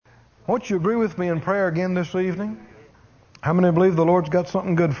Won't you agree with me in prayer again this evening? How many believe the Lord's got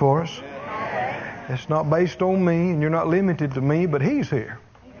something good for us? It's not based on me, and you're not limited to me, but He's here.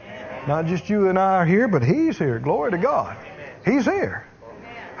 Not just you and I are here, but He's here. Glory to God. He's here.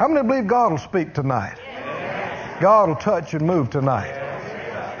 How many believe God will speak tonight? God will touch and move tonight.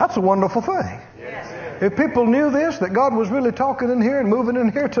 That's a wonderful thing. If people knew this, that God was really talking in here and moving in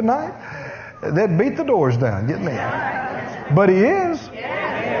here tonight, they'd beat the doors down, getting in. But He is.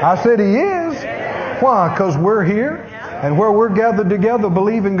 I said He is. Why? Because we're here, and where we're gathered together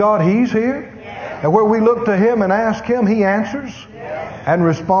believing God, He's here. And where we look to Him and ask Him, He answers and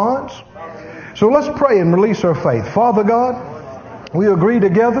responds. So let's pray and release our faith. Father God, we agree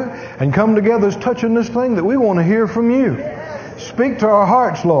together and come together as touching this thing that we want to hear from You. Speak to our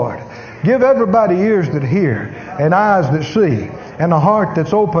hearts, Lord. Give everybody ears that hear and eyes that see and a heart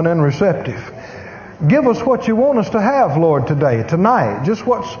that's open and receptive. Give us what You want us to have, Lord, today, tonight. Just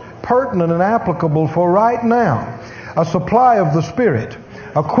what's pertinent and applicable for right now. A supply of the Spirit,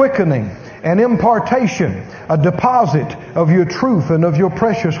 a quickening, an impartation, a deposit of Your truth and of Your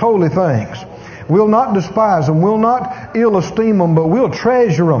precious holy things. We'll not despise them. We'll not ill esteem them, but we'll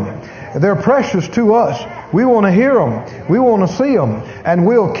treasure them. They're precious to us. We want to hear them. We want to see them. And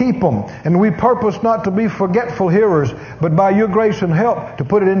we'll keep them. And we purpose not to be forgetful hearers, but by Your grace and help to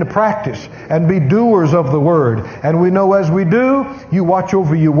put it into practice and be doers of the Word. And we know as we do, You watch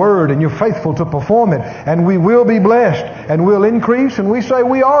over Your Word and You're faithful to perform it. And we will be blessed and we'll increase. And we say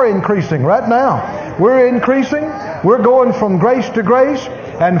we are increasing right now. We're increasing. We're going from grace to grace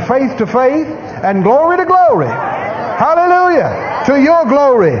and faith to faith and glory to glory. Hallelujah. To Your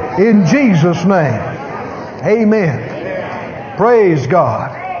glory in Jesus' name. Amen. Praise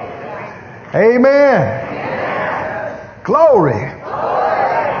God. Amen. Glory.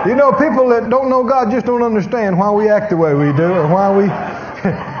 You know, people that don't know God just don't understand why we act the way we do, or why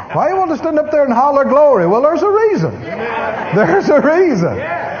you want to stand up there and holler glory. Well, there's a reason. There's a reason.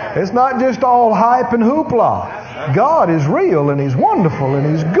 It's not just all hype and hoopla. God is real and He's wonderful and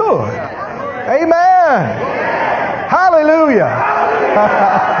He's good. Amen. Hallelujah.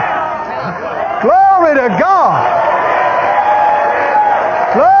 Glory to God.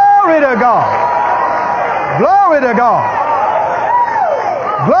 Glory to God. Glory to God.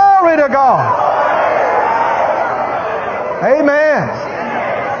 Glory to God. Amen.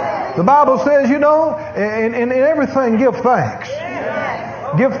 The Bible says, you know, in everything give thanks.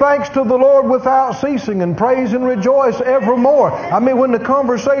 Give thanks to the Lord without ceasing, and praise and rejoice evermore. I mean, when the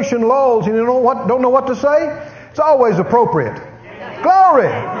conversation lulls and you don't know what to say, it's always appropriate. Glory.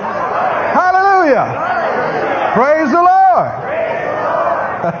 Hallelujah. Praise the Lord.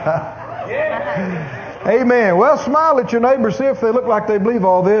 Amen. Well, smile at your neighbor, see if they look like they believe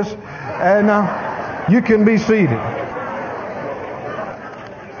all this, and you can be seated.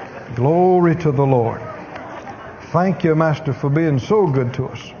 Glory to the Lord. Thank You, Master, for being so good to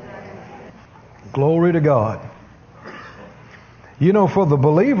us. Glory to God. You know, for the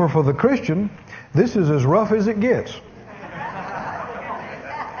believer, for the Christian, this is as rough as it gets.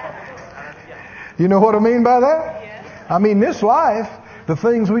 You know what I mean by that? I mean, this life, the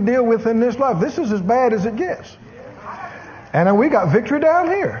things we deal with in this life, this is as bad as it gets. And we got victory down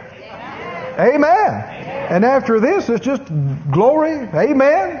here. Amen. And after this, it's just glory.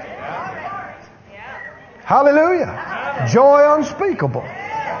 Amen. Hallelujah. Joy unspeakable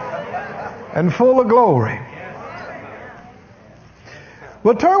and full of glory.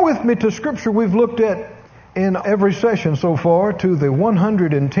 Well, turn with me to Scripture we've looked at in every session so far, to the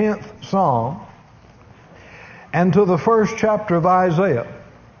 110th Psalm and to the first chapter of Isaiah.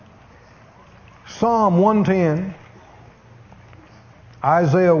 Psalm 110,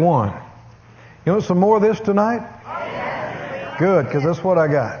 Isaiah 1. You want some more of this tonight? Good, because that's what I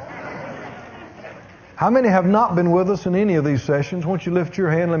got. How many have not been with us in any of these sessions? Won't you lift your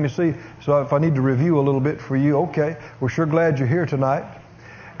hand? Let me see. So if I need to review a little bit for you, okay. We're sure glad you're here tonight.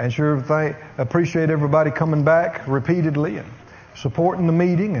 And sure appreciate everybody coming back repeatedly and supporting the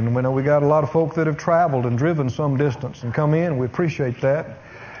meeting. And we know we got a lot of folk that have traveled and driven some distance and come in. We appreciate that.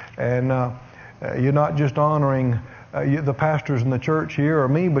 And you're not just honoring the pastors in the church here or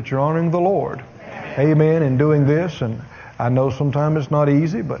me, but you're honoring the Lord. Amen. In doing this. And I know sometimes it's not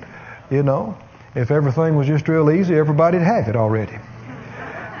easy, but you know, if everything was just real easy, everybody'd have it already.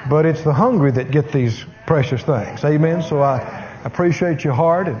 But it's the hungry that get these precious things. Amen. So I appreciate your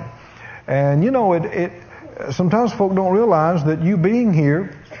heart. And you know, it sometimes folk don't realize that you being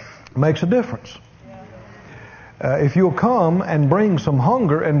here makes a difference. If you'll come and bring some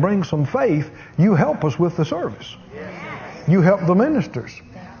hunger and bring some faith, you help us with the service. You help the ministers.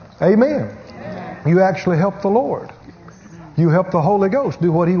 Amen. You actually help the Lord. You help the Holy Ghost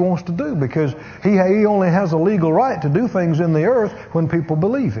do what He wants to do, because He only has a legal right to do things in the earth when people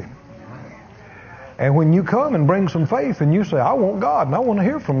believe Him. And when you come and bring some faith and you say, I want God and I want to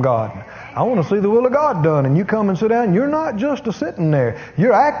hear from God, I want to see the will of God done, and you come and sit down, you're not just a sitting there.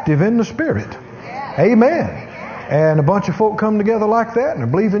 You're active in the Spirit. Amen. And a bunch of folk come together like that and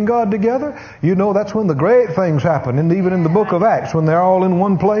they believe in God together. You know, that's when the great things happen. And even in the book of Acts, when they're all in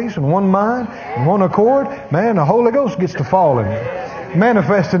one place and one mind and one accord, man, the Holy Ghost gets to falling,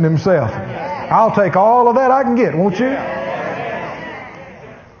 manifesting Himself. I'll take all of that I can get, won't you?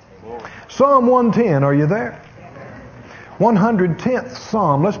 Psalm 110, are you there? 110th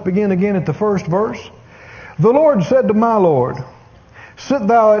Psalm. Let's begin again at the first verse. The Lord said to my Lord, sit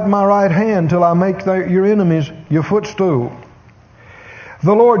thou at my right hand till I make your enemies your footstool.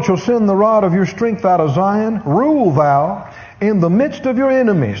 The Lord shall send the rod of your strength out of Zion. Rule thou in the midst of your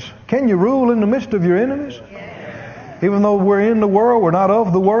enemies. Can you rule in the midst of your enemies? Even though we're in the world, we're not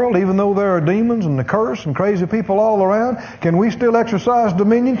of the world. Even though there are demons and the curse and crazy people all around, can we still exercise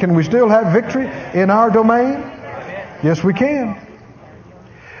dominion? Can we still have victory in our domain? Yes, we can.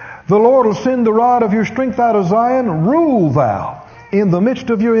 The Lord will send the rod of your strength out of Zion. Rule thou in the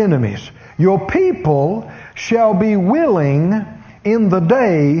midst of your enemies. Your people shall be willing in the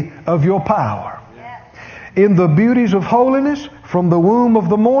day of your power. In the beauties of holiness, from the womb of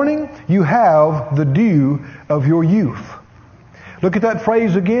the morning, you have the dew of your youth. Look at that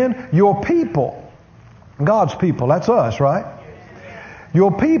phrase again. Your people, God's people, that's us, right?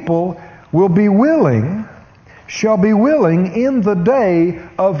 Your people will be willing, shall be willing in the day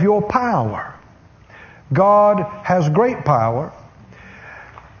of your power. God has great power,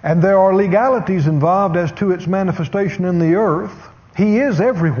 and there are legalities involved as to its manifestation in the earth. He is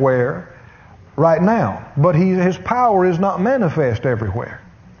everywhere right now, but His power is not manifest everywhere.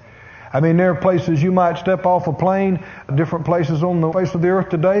 I mean, there are places you might step off a plane, different places on the face of the earth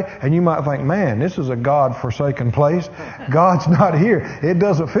today, and you might think, man, this is a God-forsaken place. God's not here. It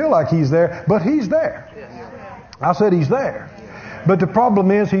doesn't feel like He's there, but He's there. I said He's there. But the problem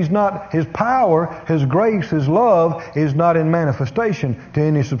is His power, His grace, His love is not in manifestation to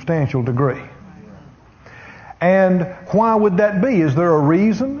any substantial degree. And why would that be? Is there a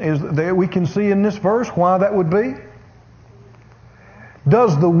reason we can see in this verse why that would be?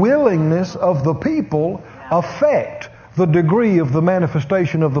 Does the willingness of the people affect the degree of the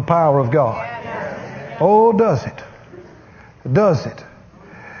manifestation of the power of God? Oh, does it? Does it?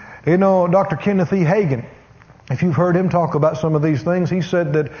 You know, Dr. Kenneth E. Hagin, if you've heard him talk about some of these things, he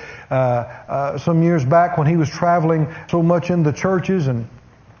said that some years back when he was traveling so much in the churches, and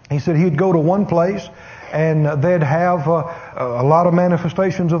he said he'd go to one place and they'd have a lot of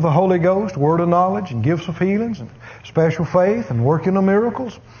manifestations of the Holy Ghost, word of knowledge and gifts of healings and special faith and working of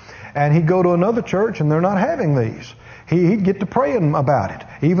miracles. And he'd go to another church and they're not having these. He'd get to praying about it,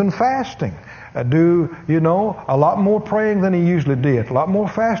 even fasting. A lot more praying than he usually did, a lot more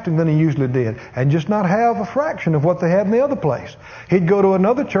fasting than he usually did, and just not have a fraction of what they had in the other place. He'd go to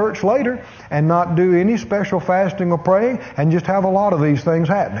another church later and not do any special fasting or praying and just have a lot of these things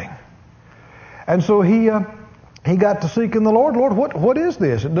happening. And so he got to seeking the Lord. Lord, what is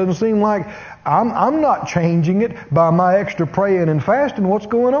this? It doesn't seem like I'm not changing it by my extra praying and fasting. What's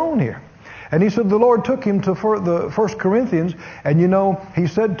going on here? And he said the Lord took him to the 1 Corinthians, and he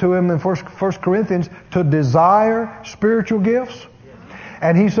said to him in 1 Corinthians to desire spiritual gifts.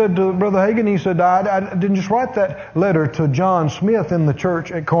 And he said to Brother Hagin, he said, I didn't just write that letter to John Smith in the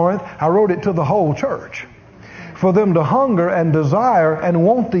church at Corinth. I wrote it to the whole church for them to hunger and desire and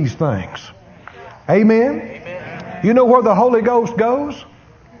want these things. Amen? Amen. You know where the Holy Ghost goes?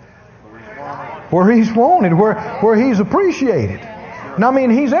 Where He's wanted, where He's appreciated. Now, I mean,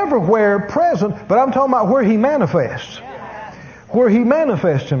 He's everywhere present, but I'm talking about where He manifests. Where He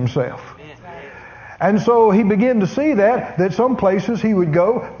manifests Himself. And so he began to see that some places he would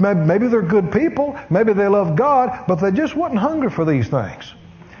go, maybe they're good people, maybe they love God, but they just wasn't hungry for these things.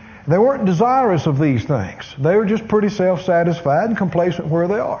 They weren't desirous of these things. They were just pretty self-satisfied and complacent where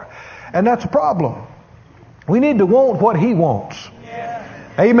they are. And that's a problem. We need to want what He wants.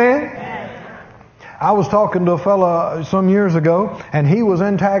 Amen? I was talking to a fellow some years ago, and he was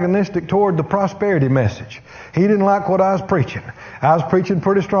antagonistic toward the prosperity message. He didn't like what I was preaching. I was preaching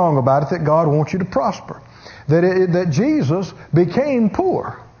pretty strong about it, that God wants you to prosper. That Jesus became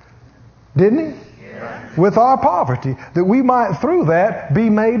poor. Didn't He? With our poverty. That we might, through that, be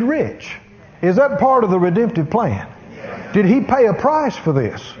made rich. Is that part of the redemptive plan? Did He pay a price for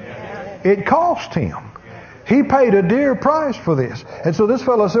this? It cost Him. He paid a dear price for this. And so this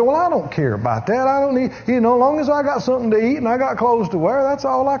fellow said, well, I don't care about that. I don't need, as long as I got something to eat and I got clothes to wear, that's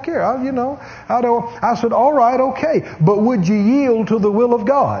all I care. I said, all right, okay. But would you yield to the will of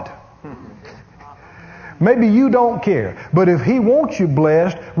God? Maybe you don't care. But if He wants you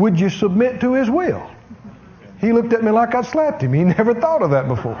blessed, would you submit to His will? He looked at me like I'd slapped him. He never thought of that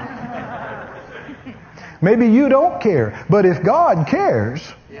before. Maybe you don't care. But if God cares,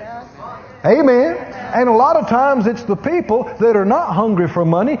 amen. And a lot of times it's the people that are not hungry for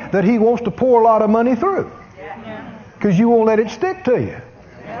money that He wants to pour a lot of money through. Because you won't let it stick to you.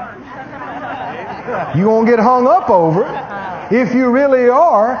 You won't get hung up over it. If you really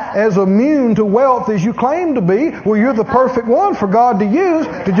are as immune to wealth as you claim to be, well, you're the perfect one for God to use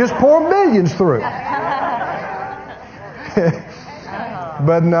to just pour millions through.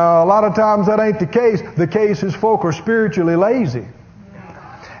 But no, a lot of times that ain't the case. The case is folk are spiritually lazy.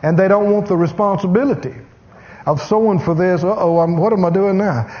 And they don't want the responsibility of sowing for this. What am I doing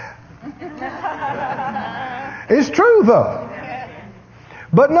now? It's true though.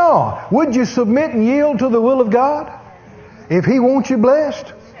 But no, would you submit and yield to the will of God? If He wants you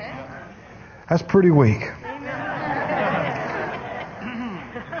blessed? That's pretty weak.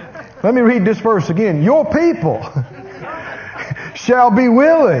 Let me read this verse again. Your people shall be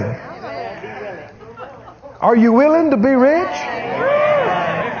willing. Are you willing to be rich?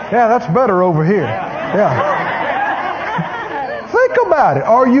 Yeah, that's better over here. Yeah. Think about it.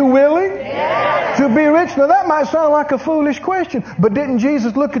 Are you willing to be rich? Now that might sound like a foolish question, but didn't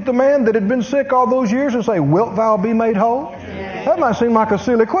Jesus look at the man that had been sick all those years and say, wilt thou be made whole? That might seem like a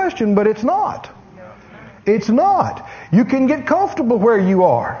silly question, but it's not. It's not. You can get comfortable where you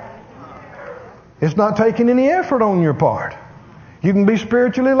are. It's not taking any effort on your part. You can be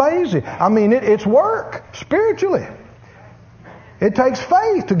spiritually lazy. I mean, it's work, spiritually. It takes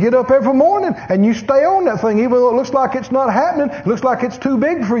faith to get up every morning and you stay on that thing. Even though it looks like it's not happening, it looks like it's too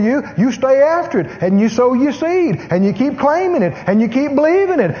big for you, you stay after it and you sow your seed and you keep claiming it and you keep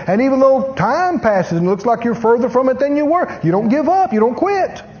believing it. And even though time passes and it looks like you're further from it than you were, you don't give up, you don't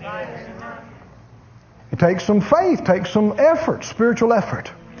quit. It takes some faith, takes some effort, spiritual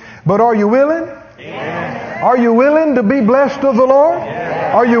effort. But are you willing? Yes. Are you willing to be blessed of the Lord?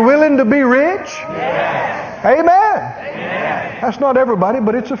 Yes. Are you willing to be rich? Yes. Amen. Yes. That's not everybody,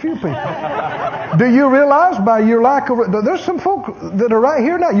 but it's a few people. Do you realize by your lack of... There's some folk that are right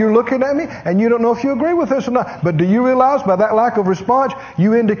here now. You're looking at me and you don't know if you agree with this or not. But do you realize by that lack of response,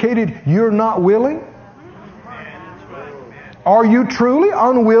 you indicated you're not willing? Are you truly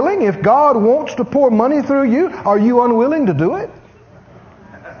unwilling? If God wants to pour money through you, are you unwilling to do it?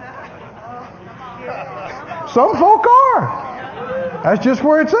 Some folk are. That's just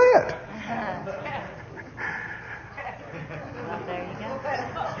where it's at.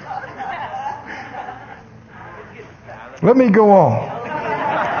 Let me go on.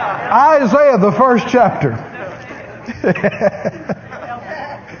 Isaiah, the first chapter.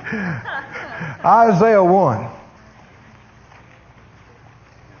 Isaiah 1.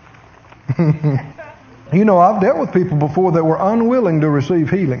 I've dealt with people before that were unwilling to receive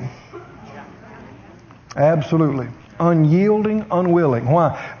healing. Absolutely. Unyielding, unwilling.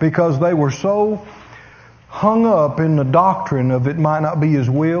 Why? Because they were so hung up in the doctrine of it might not be His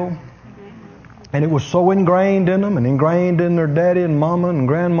will. And it was so ingrained in them and ingrained in their daddy and mama and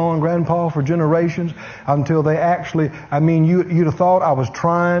grandma and grandpa for generations until they actually, you'd have thought I was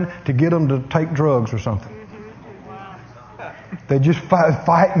trying to get them to take drugs or something. They just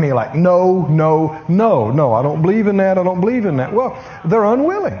fight me like, no, I don't believe in that, I don't believe in that. Well, they're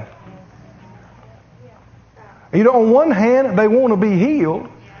unwilling. On one hand, they want to be healed,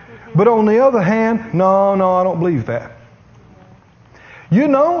 but on the other hand, no, I don't believe that. You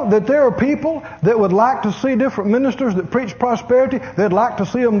know that there are people that would like to see different ministers that preach prosperity, they'd like to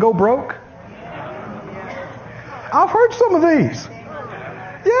see them go broke? I've heard some of these.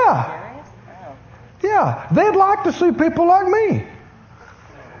 Yeah, they'd like to see people like me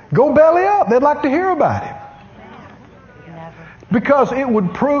go belly up. They'd like to hear about it. Because it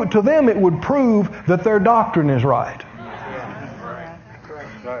would prove, to them it would prove that their doctrine is right.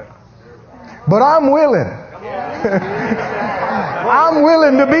 But I'm willing. I'm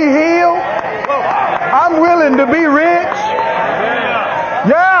willing to be healed. I'm willing to be rich.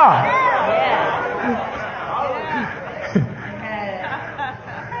 Yeah.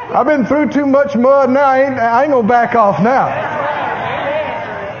 I've been through too much mud now. I ain't gonna back off now.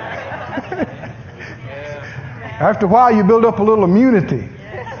 After a while, you build up a little immunity.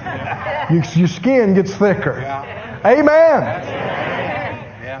 Your skin gets thicker. Amen.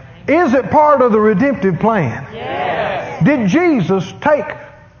 Is it part of the redemptive plan? Did Jesus take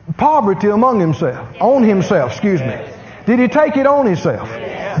poverty on himself, Did he take it on himself?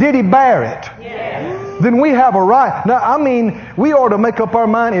 Did he bear it? Then we have a right. Now, I mean, we ought to make up our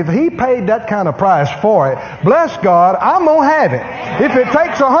mind, if he paid that kind of price for it, bless God, I'm going to have it. If it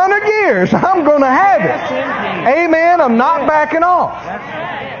takes 100 years, I'm going to have it. Amen. I'm not backing off.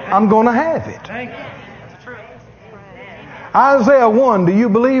 I'm going to have it. Isaiah 1, do you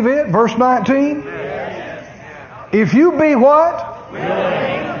believe it? Verse 19. If you be what?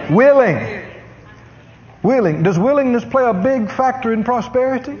 Willing. Does willingness play a big factor in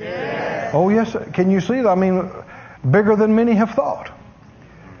prosperity? Yes. Oh, yes. Can you see that? I mean, bigger than many have thought.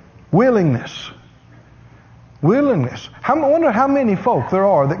 Willingness. I wonder how many folk there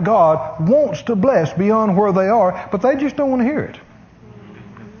are that God wants to bless beyond where they are, but they just don't want to hear it.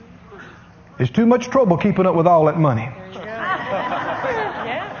 It's too much trouble keeping up with all that money.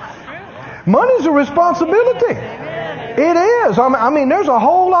 Money's a responsibility. It is. I mean, there's a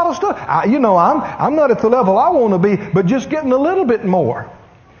whole lot of stuff. I'm not at the level I want to be, but just getting a little bit more.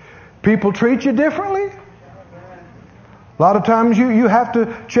 People treat you differently. A lot of times you have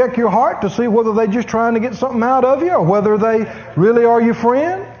to check your heart to see whether they're just trying to get something out of you or whether they really are your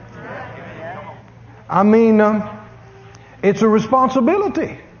friend. I mean, it's a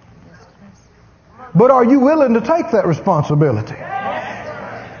responsibility. But are you willing to take that responsibility?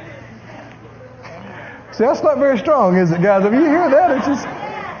 See, that's not very strong, is it, guys? If you hear that, it's just...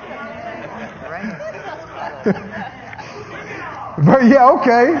 Yeah,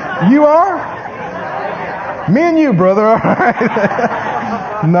 okay. You are? Me and you, brother. All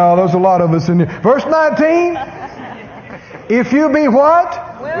right. No, there's a lot of us in here. Verse 19. If you be what?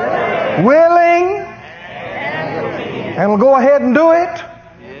 Willing. And will go ahead and do it.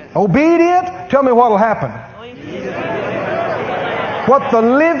 Obedient. Tell me what will happen. What the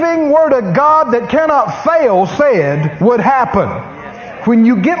living Word of God that cannot fail said would happen. When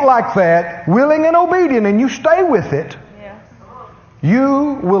you get like that, willing and obedient, and you stay with it,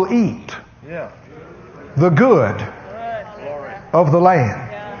 you will eat the good of the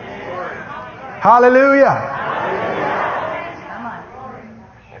land. Hallelujah.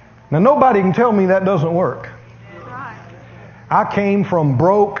 Now nobody can tell me that doesn't work. I came from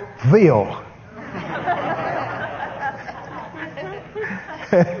Brokeville.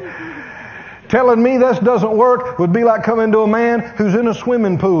 Telling me this doesn't work would be like coming to a man who's in a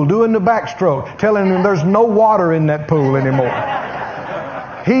swimming pool doing the backstroke, telling him there's no water in that pool anymore.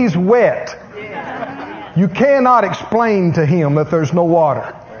 He's wet. You cannot explain to him that there's no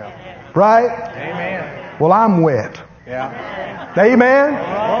water. Right? Amen. Well, I'm wet. Yeah. Amen.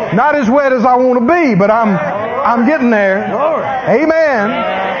 Not as wet as I want to be, but I'm getting there. Amen.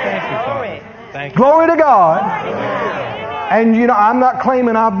 Glory to God. And I'm not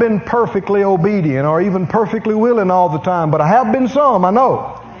claiming I've been perfectly obedient or even perfectly willing all the time, but I have been some, I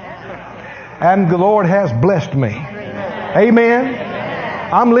know. And the Lord has blessed me. Amen.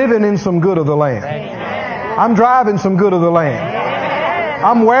 I'm living in some good of the land. I'm driving some good of the land.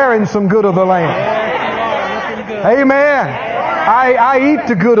 I'm wearing some good of the land. Amen. I eat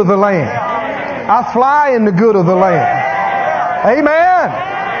the good of the land. I fly in the good of the land. Amen.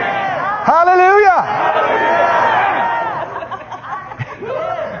 Hallelujah.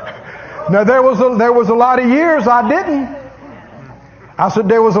 Now there was a lot of years I didn't. I said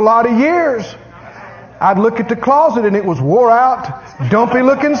there was a lot of years. I'd look at the closet and it was wore out, dumpy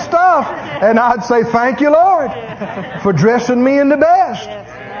looking stuff. And I'd say, thank you, Lord, for dressing me in the best.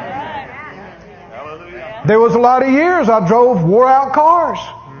 There was a lot of years I drove wore out cars.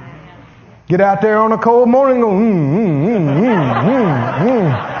 Get out there on a cold morning and go,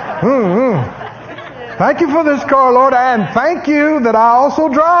 Thank you for this car, Lord, and thank you that I also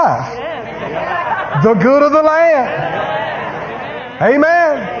drive the good of the land.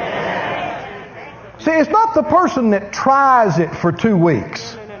 Amen. See, it's not the person that tries it for 2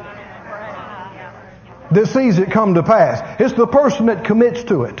 weeks that sees it come to pass. It's the person that commits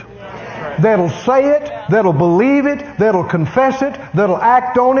to it. That'll say it, that'll believe it, that'll confess it, that'll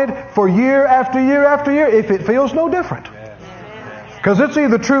act on it for year after year after year if it feels no different. Because it's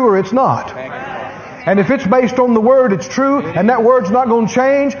either true or it's not. And if it's based on the Word, it's true, and that Word's not going to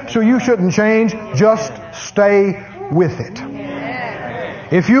change, so you shouldn't change. Just stay with it.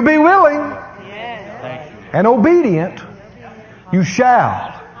 If you be willing and obedient, you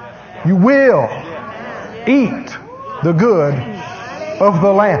shall, you will eat the good of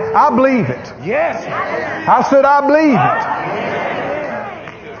the land. I believe it. Yes. I said I believe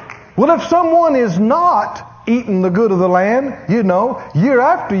it. Well, if someone is not eating the good of the land, year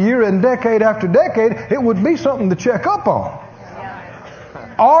after year and decade after decade, it would be something to check up on.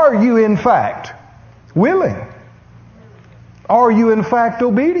 Are you in fact willing? Are you in fact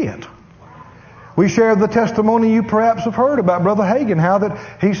obedient? We shared the testimony you perhaps have heard about Brother Hagin, how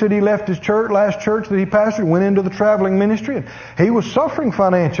that he said he left his church, last church that he pastored, went into the traveling ministry, and he was suffering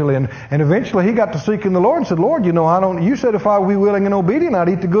financially, and eventually he got to seeking the Lord and said, Lord, you said if I would be willing and obedient, I'd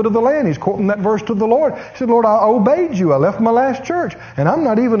eat the good of the land. He's quoting that verse to the Lord. He said, Lord, I obeyed you. I left my last church, and I'm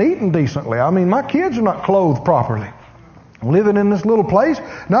not even eating decently. I mean, my kids are not clothed properly. Living in this little place,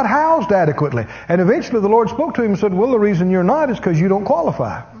 not housed adequately. And eventually the Lord spoke to him and said, well, the reason you're not is because you don't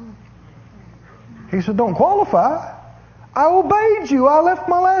qualify. He said, don't qualify. I obeyed you. I left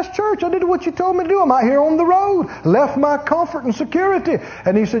my last church. I did what you told me to do. I'm out here on the road. Left my comfort and security.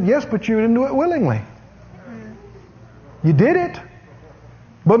 And he said, yes, but you didn't do it willingly. You did it,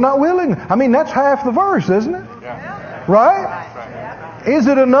 but not willingly. I mean, that's half the verse, isn't it? Yeah. Right? Is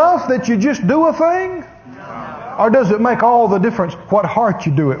it enough that you just do a thing? Or does it make all the difference what heart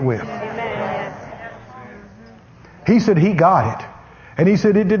you do it with? He said he got it. And he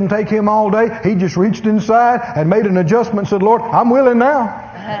said it didn't take him all day. He just reached inside and made an adjustment and said, Lord, I'm willing now.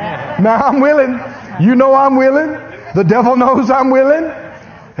 Now I'm willing. You know I'm willing. The devil knows I'm willing.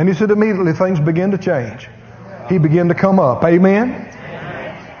 And he said immediately things began to change. He began to come up. Amen?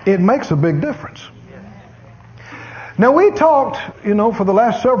 It makes a big difference. Now we talked, for the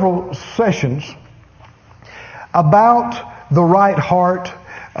last several sessions about the right heart,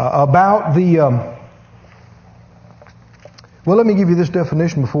 about the... Well, let me give you this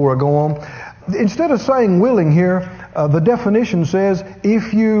definition before I go on. Instead of saying willing here, the definition says,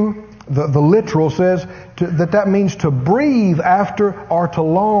 the literal says, that means to breathe after or to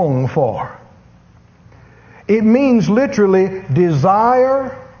long for. It means literally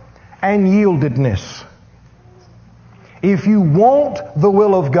desire and yieldedness. If you want the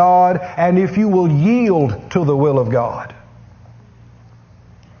will of God and if you will yield to the will of God,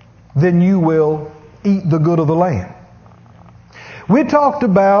 then you will eat the good of the land. We talked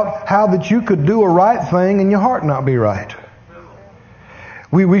about how that you could do a right thing and your heart not be right.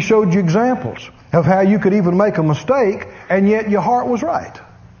 We showed you examples of how you could even make a mistake and yet your heart was right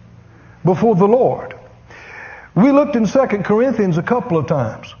before the Lord. We looked in 2 Corinthians a couple of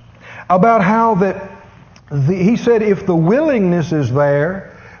times about how that he said if the willingness is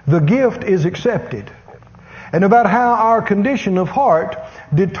there, the gift is accepted. And about how our condition of heart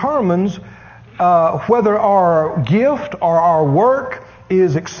determines whether our gift or our work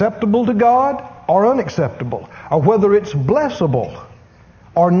is acceptable to God or unacceptable, or whether it's blessable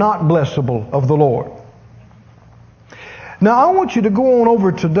or not blessable of the Lord. Now I want you to go on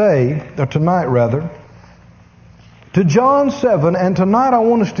over tonight rather, to John 7, and tonight I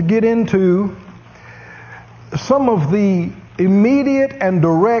want us to get into some of the immediate and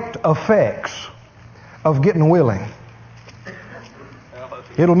direct effects of getting willing.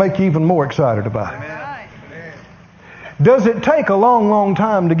 It'll make you even more excited about it. Does it take a long, long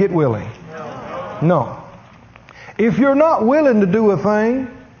time to get willing? No. If you're not willing to do a thing,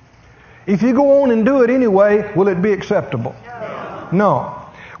 if you go on and do it anyway, will it be acceptable? No.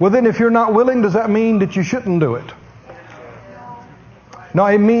 Well then, if you're not willing, does that mean that you shouldn't do it? No,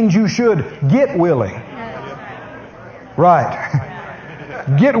 it means you should get willing.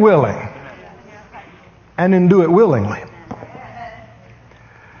 Right. Get willing. And then do it willingly.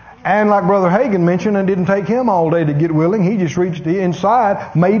 And like Brother Hagin mentioned, it didn't take him all day to get willing. He just reached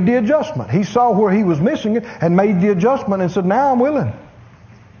inside, made the adjustment. He saw where he was missing it and made the adjustment and said, now I'm willing.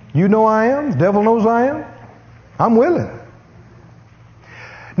 You know I am. The devil knows I am. I'm willing.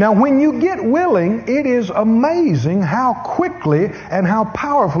 Now when you get willing, it is amazing how quickly and how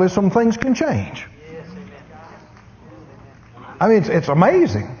powerfully some things can change. I mean, it's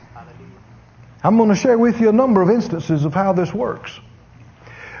amazing. I'm going to share with you a number of instances of how this works.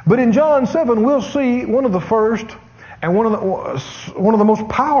 But in John 7, we'll see one of the first and one of the most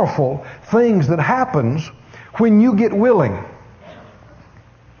powerful things that happens when you get willing.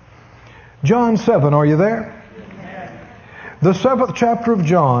 John 7, are you there? The 7th chapter of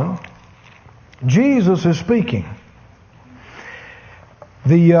John, Jesus is speaking.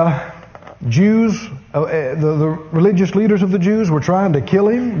 The Jews, the religious leaders of the Jews were trying to kill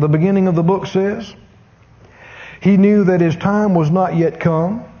him, the beginning of the book says. He knew that his time was not yet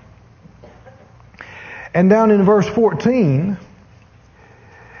come. And down in verse 14,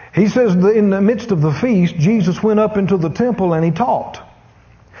 he says, in the midst of the feast, Jesus went up into the temple and he taught.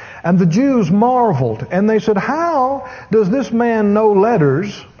 And the Jews marveled, and they said, how does this man know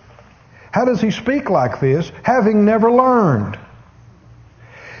letters? How does he speak like this, having never learned?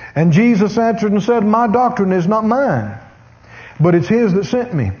 And Jesus answered and said, my doctrine is not mine, but it's his that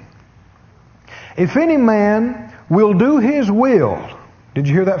sent me. If any man will do his will, did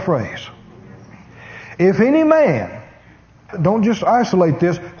you hear that phrase? If any man, Don't just isolate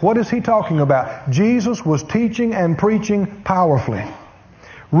this. What is he talking about? Jesus was teaching and preaching powerfully.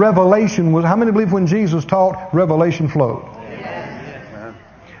 Revelation was, how many believe when Jesus taught, revelation flowed? Yes.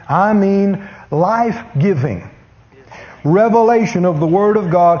 I mean, life-giving. Revelation of the Word of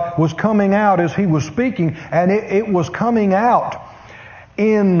God was coming out as he was speaking, and it was coming out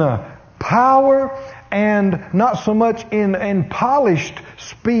in power and not so much in polished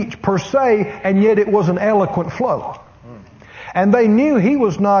speech per se, and yet it was an eloquent flow. And they knew he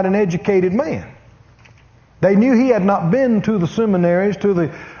was not an educated man. They knew he had not been to the seminaries, to the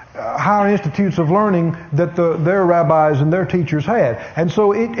higher institutes of learning that their rabbis and their teachers had. And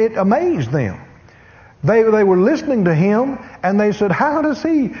so it amazed them. They were listening to him, and they said, how does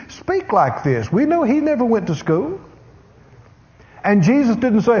he speak like this? We know he never went to school. And Jesus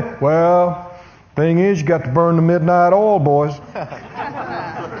didn't say, well, thing is, you got to burn the midnight oil, boys.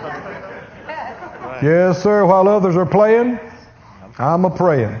 Yes, sir, while others are playing, I'm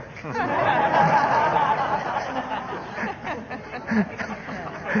a-praying.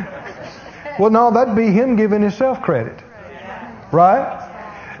 Well, no, that'd be him giving himself credit. Right?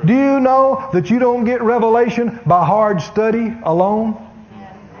 Do you know that you don't get revelation by hard study alone?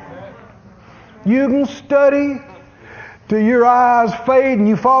 You can study till your eyes fade and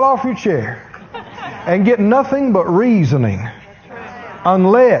you fall off your chair and get nothing but reasoning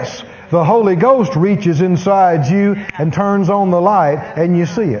unless the Holy Ghost reaches inside you and turns on the light and you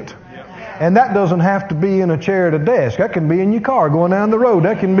see it. And that doesn't have to be in a chair at a desk. That can be in your car going down the road.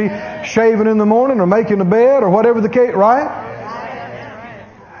 That can be shaving in the morning or making a bed or whatever the case, right?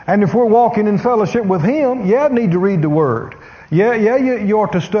 And if we're walking in fellowship with him, I need to read the Word. You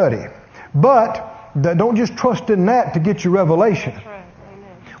ought to study. But don't just trust in that to get your revelation.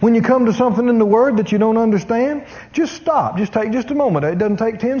 When you come to something in the Word that you don't understand, just stop. Just take just a moment. It doesn't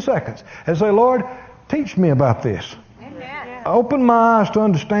take 10 seconds. And say, Lord, teach me about this. Amen. Open my eyes to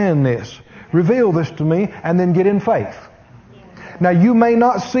understand this. Reveal this to me, and then get in faith. Now, you may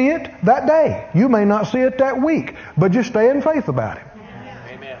not see it that day. You may not see it that week. But just stay in faith about it.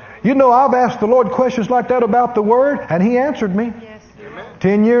 Amen. You know, I've asked the Lord questions like that about the Word, and He answered me. Yes.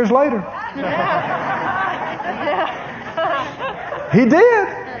 10 years later. He did.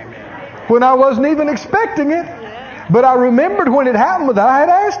 When I wasn't even expecting it. But I remembered when it happened that I had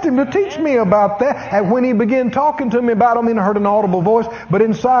asked Him to teach me about that. And when He began talking to me about it, I mean, I heard an audible voice, but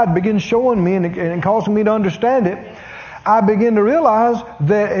inside began showing me and causing me to understand it, I began to realize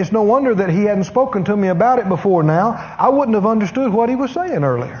that it's no wonder that He hadn't spoken to me about it before now. I wouldn't have understood what He was saying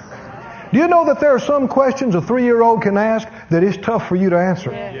earlier. Do you know that there are some questions a 3-year-old can ask that it's tough for you to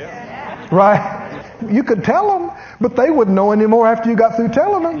answer? Yes. Right? You could tell them, but they wouldn't know any more after you got through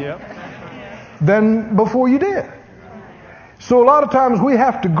telling them than before you did. So a lot of times we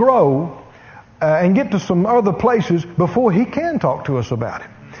have to grow and get to some other places before He can talk to us about it.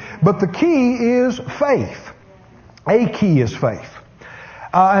 But the key is faith. A key is faith.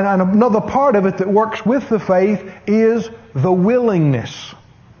 And another part of it that works with the faith is the willingness.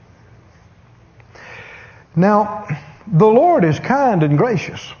 Now, the Lord is kind and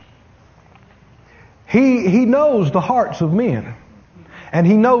gracious. He knows the hearts of men. And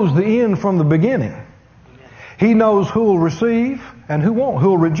He knows the end from the beginning. He knows who will receive and who won't, who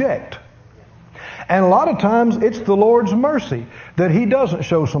will reject. And a lot of times it's the Lord's mercy that He doesn't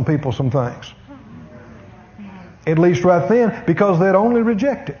show some people some things. At least right then, because they'd only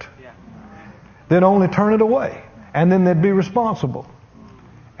reject it. They'd only turn it away. And then they'd be responsible.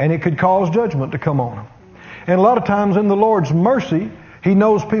 And it could cause judgment to come on them. And a lot of times in the Lord's mercy, He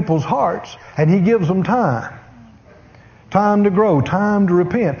knows people's hearts and He gives them time. Time to grow, time to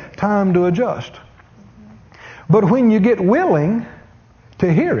repent, time to adjust. But when you get willing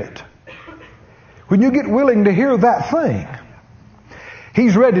to hear it, when you get willing to hear that thing,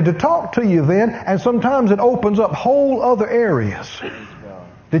 He's ready to talk to you then, and sometimes it opens up whole other areas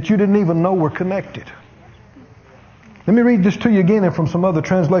that you didn't even know were connected. Let me read this to you again and from some other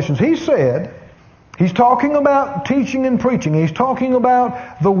translations. He said, He's talking about teaching and preaching. He's talking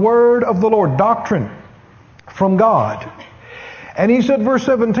about the Word of the Lord, doctrine from God. And He said, verse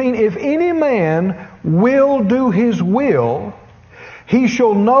 17, if any man will do his will, he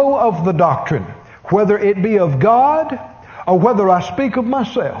shall know of the doctrine, whether it be of God or whether I speak of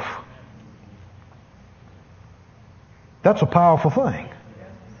myself. That's a powerful thing.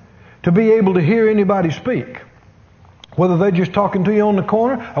 To be able to hear anybody speak. Whether they're just talking to you on the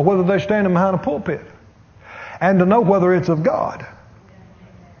corner or whether they're standing behind a pulpit. And to know whether it's of God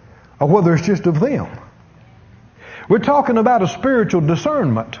or whether it's just of them. We're talking about a spiritual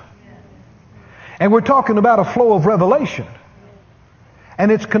discernment. And we're talking about a flow of revelation.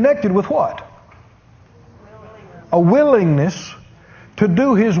 And it's connected with what? a willingness to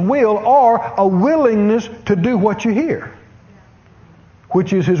do His will, or a willingness to do what you hear,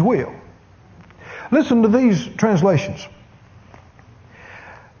 which is His will. Listen to these translations.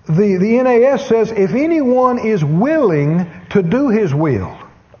 The NAS says, if anyone is willing to do His will,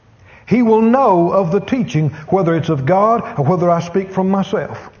 he will know of the teaching, whether it's of God or whether I speak from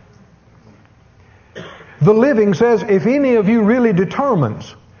myself. The Living says, if any of you really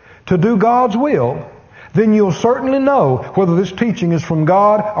determines to do God's will, then you'll certainly know whether this teaching is from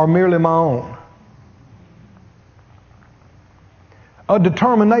God or merely my own. A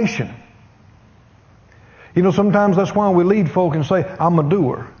determination. You know, sometimes that's why we lead folk and say, I'm a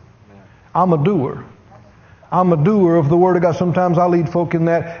doer. I'm a doer. I'm a doer of the Word of God. Sometimes I lead folk in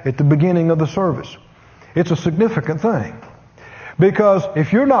that at the beginning of the service. It's a significant thing. Because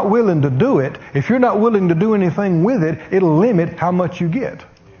if you're not willing to do it, if you're not willing to do anything with it, it'll limit how much you get.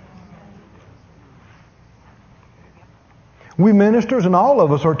 We ministers and all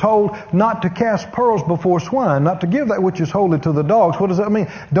of us are told not to cast pearls before swine, not to give that which is holy to the dogs. What does that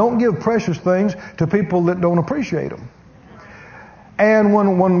mean? Don't give precious things to people that don't appreciate them. And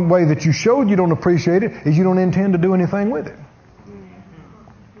one way that you showed you don't appreciate it is you don't intend to do anything with it.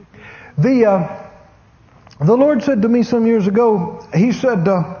 The Lord said to me some years ago, He said,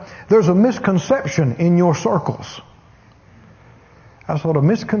 there's a misconception in your circles. I thought, a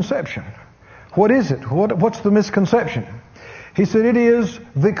misconception? What is it? What's the misconception? He said, it is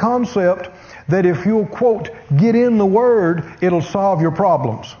the concept that if you'll, quote, get in the Word, it'll solve your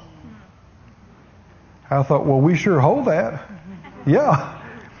problems. I thought, well, we sure hold that. Yeah.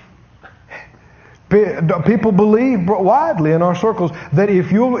 People believe widely in our circles that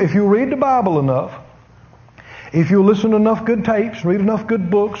if you read the Bible enough, if you listen to enough good tapes, read enough good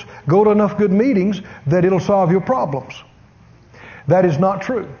books, go to enough good meetings, that it'll solve your problems. That is not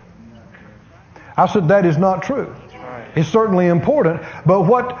true. I said that is not true. It's certainly important, but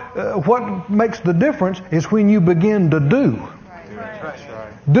what makes the difference is when you begin to do.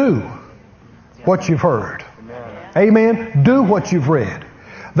 Do what you've heard. Amen. Do what you've read.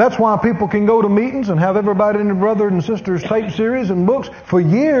 That's why people can go to meetings and have everybody in their brother and sister's tape series and books for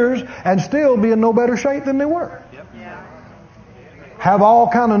years and still be in no better shape than they were. Have all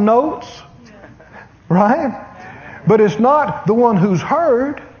kind of notes, right? But it's not the one who's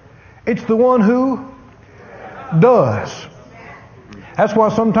heard, it's the one who does. That's why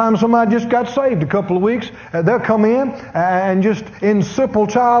sometimes somebody just got saved a couple of weeks. They'll come in and just in simple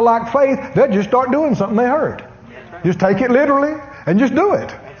childlike faith, they'll just start doing something they heard. Just take it literally and just do it.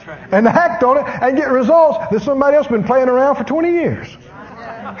 And act on it and get results that somebody else has been playing around for 20 years.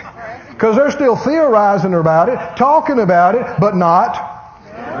 Because they're still theorizing about it, talking about it, but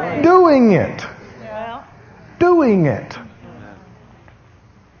not doing it. Doing it.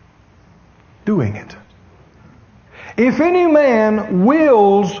 Doing it. If any man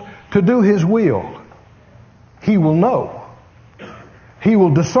wills to do his will, he will know. He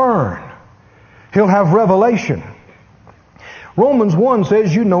will discern. He'll have revelation. Romans 1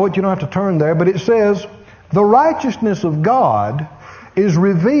 says, you know it, you don't have to turn there, but it says, the righteousness of God is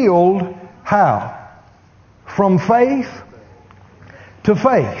revealed how? From faith to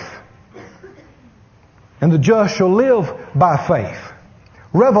faith. And the just shall live by faith.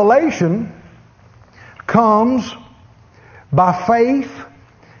 Revelation comes by faith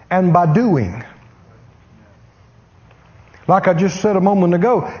and by doing. Like I just said a moment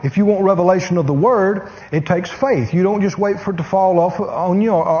ago, if you want revelation of the Word, it takes faith. You don't just wait for it to fall off on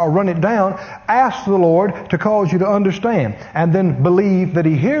you or run it down. Ask the Lord to cause you to understand. And then believe that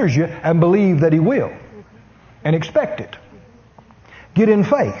He hears you and believe that He will. And expect it. Get in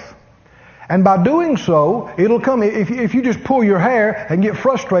faith. And by doing so, it'll come. If you just pull your hair and get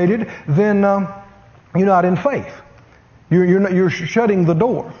frustrated, then you're not in faith. You're shutting the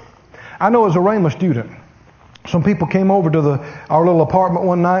door. I know as a Rhema student, some people came over to our little apartment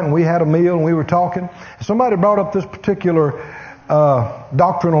one night and we had a meal and we were talking. Somebody brought up this particular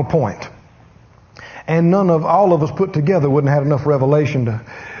doctrinal point. And all of us put together wouldn't have enough revelation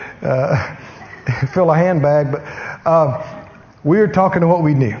to fill a handbag. But we were talking to what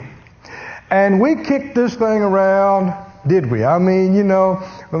we knew. And we kicked this thing around, did we? I mean,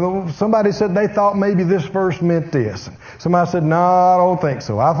 somebody said they thought maybe this verse meant this. Somebody said, no, I don't think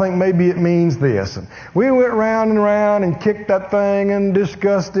so. I think maybe it means this. And we went round and round and kicked that thing and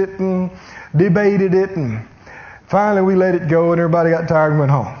discussed it and debated it. And finally we let it go and everybody got tired and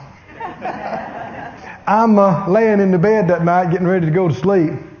went home. I'm laying in the bed that night getting ready to go to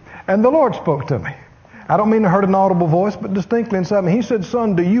sleep. And the Lord spoke to me. I don't mean to heard an audible voice, but distinctly inside me. He said,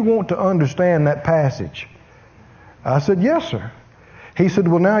 son, do you want to understand that passage? I said, yes, sir. He said,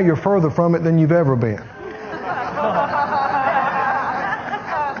 well, now you're further from it than you've ever been.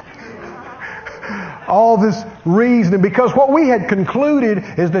 all this reasoning, because what we had concluded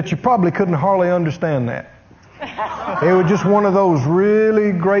is that you probably couldn't hardly understand that. It was just one of those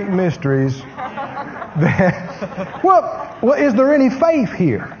really great mysteries. Well, is there any faith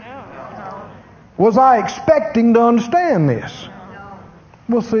here? Was I expecting to understand this?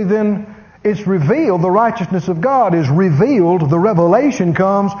 Well, see, then it's revealed. The righteousness of God is revealed. The revelation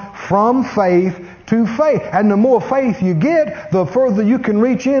comes from faith to faith. And the more faith you get, the further you can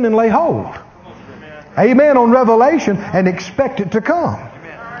reach in and lay hold. Amen, on revelation, and expect it to come.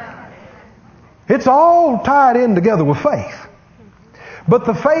 It's all tied in together with faith. But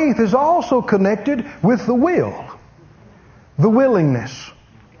the faith is also connected with the will. The willingness.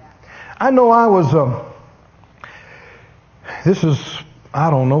 I know I was, this is,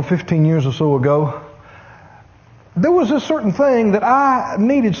 15 years or so ago. There was a certain thing that I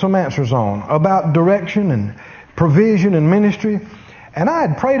needed some answers on about direction and provision and ministry. And I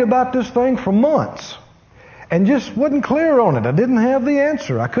had prayed about this thing for months and just wasn't clear on it. I didn't have the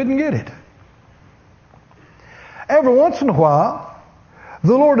answer. I couldn't get it. Every once in a while,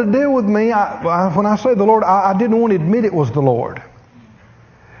 the Lord would deal with me. When I say the Lord, I didn't want to admit it was the Lord.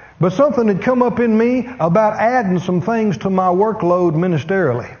 But something had come up in me about adding some things to my workload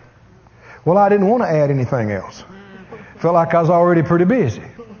ministerially. Well, I didn't want to add anything else. Felt like I was already pretty busy.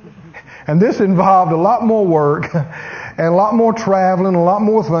 And this involved a lot more work and a lot more traveling, a lot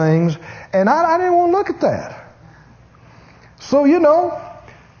more things. And I didn't want to look at that. So,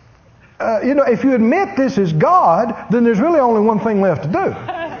 if you admit this is God, then there's really only one thing left to do.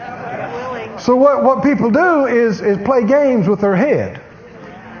 So what people do is play games with their head.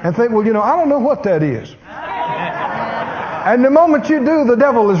 And think, well, I don't know what that is. And the moment you do, the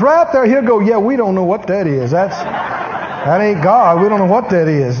devil is right there. He'll go, yeah, we don't know what that is. That ain't God. We don't know what that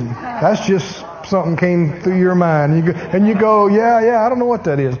is. And that's just something came through your mind. And you go, yeah, I don't know what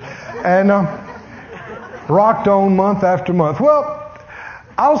that is. And rocked on month after month. Well,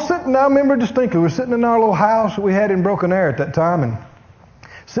 I was sitting, I remember distinctly, we were sitting in our little house that we had in Broken Arrow at that time, and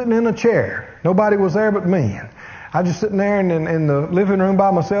sitting in a chair. Nobody was there but me. I was just sitting there in the living room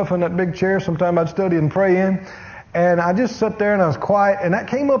by myself in that big chair. Sometimes I'd study and pray in. And I just sat there and I was quiet. And that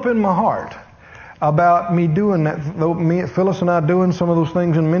came up in my heart about me doing that. Phyllis and I doing some of those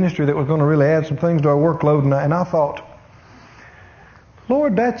things in ministry that was going to really add some things to our workload. And I thought,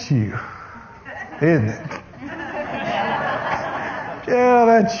 Lord, that's you, isn't it? Yeah,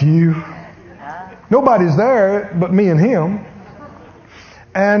 that's you. Nobody's there but me and him.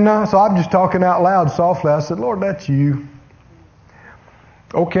 And so I'm just talking out loud softly. I said, Lord, that's you.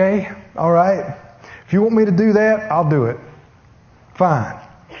 Okay, all right. If you want me to do that, I'll do it. Fine.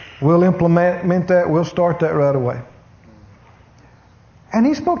 We'll implement that. We'll start that right away. And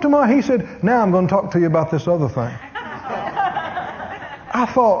he spoke to me. He said, now I'm going to talk to you about this other thing. I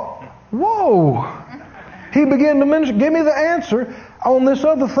thought, whoa. He began to give me the answer on this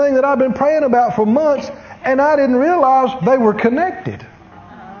other thing that I've been praying about for months, and I didn't realize they were connected.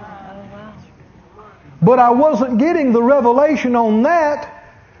 But I wasn't getting the revelation on that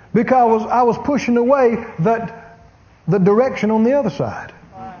because I was pushing away the direction on the other side.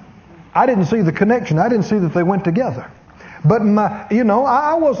 I didn't see the connection. I didn't see that they went together. But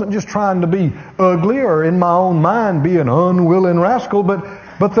I wasn't just trying to be ugly or in my own mind be an unwilling rascal,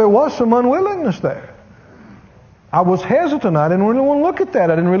 but there was some unwillingness there. I was hesitant. I didn't really want to look at that.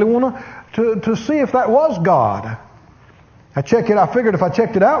 I didn't really want to see if that was God. I figured if I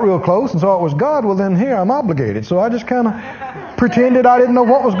checked it out real close and saw it was God, well then here I'm obligated. So I just kind of pretended I didn't know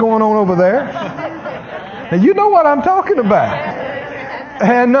what was going on over there. Now you know what I'm talking about.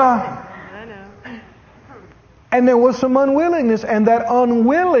 And there was some unwillingness, and that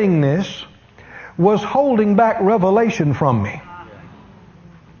unwillingness was holding back revelation from me.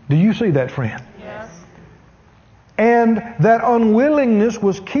 Do you see that, friend? Yes. And that unwillingness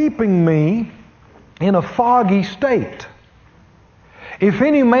was keeping me in a foggy state. If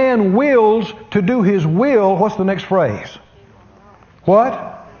any man wills to do his will, what's the next phrase? What?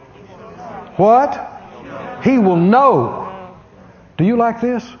 What? He will know. Do you like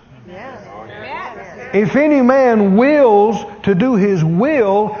this? Yes. If any man wills to do his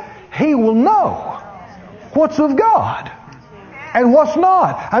will, he will know what's of God and what's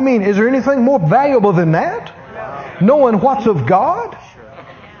not. I mean, is there anything more valuable than that? Knowing what's of God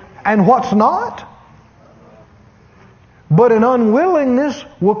and what's not? But an unwillingness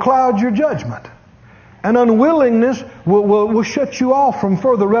will cloud your judgment. An unwillingness will shut you off from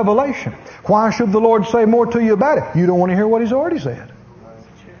further revelation. Why should the Lord say more to you about it? You don't want to hear what He's already said.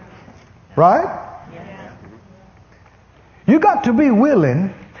 Right? You got to be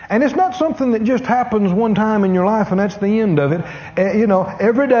willing, and it's not something that just happens one time in your life and that's the end of it.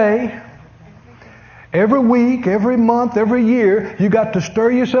 Every day Every week, every month, every year, you got to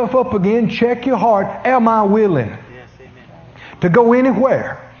stir yourself up again, check your heart. Am I willing to go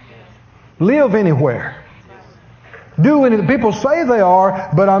anywhere? Live anywhere? Do anything. People say they are,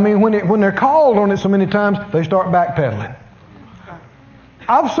 but I mean, when they're called on it so many times, they start backpedaling.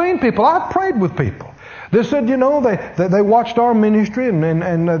 I've seen people, I've prayed with people. They said, they watched our ministry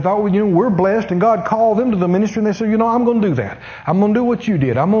and they thought, we're blessed, and God called them to the ministry, and they said, I'm going to do that. I'm going to do what you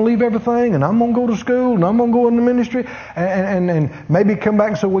did. I'm going to leave everything, and I'm going to go to school, and I'm going to go into ministry, and maybe come back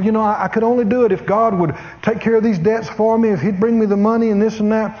and say, I could only do it if God would take care of these debts for me, if He'd bring me the money and this and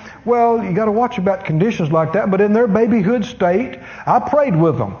that. Well, you got to watch about conditions like that, but in their babyhood state, I prayed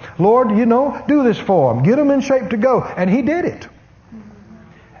with them. Lord, do this for them. Get them in shape to go. And He did it.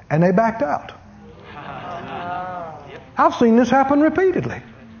 And they backed out. I've seen this happen repeatedly.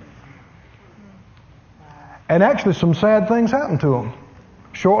 And actually some sad things happened to them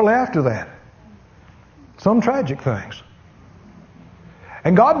shortly after that. Some tragic things.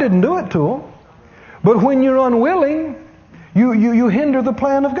 And God didn't do it to them. But when you're unwilling, you hinder the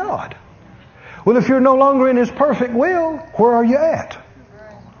plan of God. Well, if you're no longer in His perfect will, where are you at?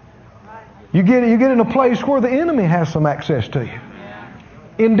 You get in a place where the enemy has some access to you.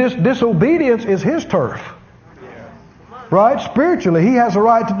 In disobedience is his turf. Right? Spiritually, he has a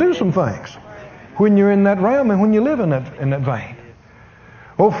right to do some things when you're in that realm and when you live in that vein.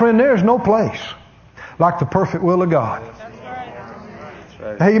 Oh, friend, there's no place like the perfect will of God. That's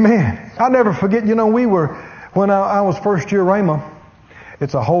right. Amen. I'll never forget, when I was first year Rhema,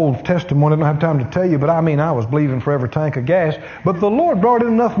 it's a whole testimony. I don't have time to tell you, but I was believing for every tank of gas. But the Lord brought in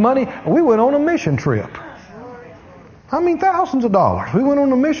enough money, we went on a mission trip. Thousands of dollars. We went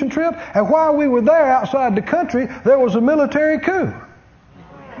on a mission trip, and while we were there outside the country, there was a military coup.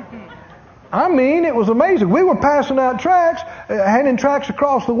 It was amazing. We were passing out tracts, handing tracts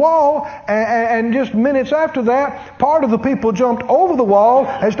across the wall, and just minutes after that, part of the people jumped over the wall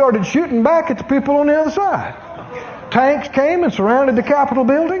and started shooting back at the people on the other side. Tanks came and surrounded the Capitol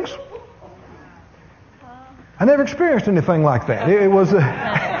buildings. I never experienced anything like that. It was...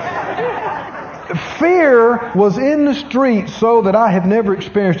 Fear was in the street so that I have never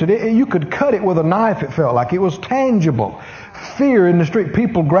experienced it. You could cut it with a knife, it felt like. It was tangible. Fear in the street.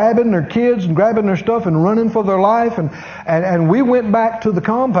 People grabbing their kids and grabbing their stuff and running for their life. And we went back to the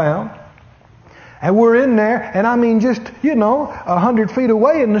compound. And we're in there. And just, 100 feet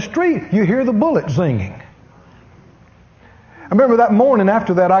away in the street, you hear the bullets zinging. I remember that morning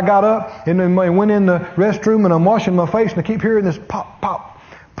after that, I got up and then went in the restroom and I'm washing my face and I keep hearing this pop, pop,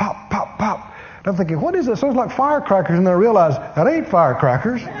 pop, pop, pop. I'm thinking, what is that? It sounds like firecrackers. And then I realized, that ain't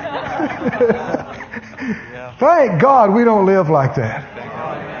firecrackers. Thank God we don't live like that.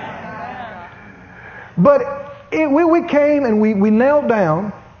 But we came and we knelt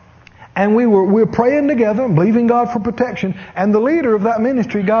down and we were praying together and believing God for protection. And the leader of that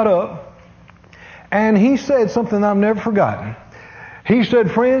ministry got up and he said something I've never forgotten. He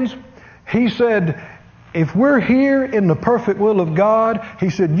said, friends, if we're here in the perfect will of God, he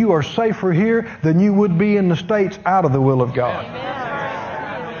said, you are safer here than you would be in the States out of the will of God.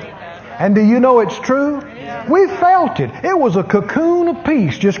 And do you know it's true? We felt it. It was a cocoon of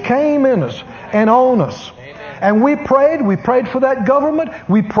peace just came in us and on us. And we prayed for that government.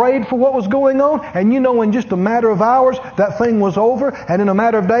 We prayed for what was going on. And in just a matter of hours, that thing was over. And in a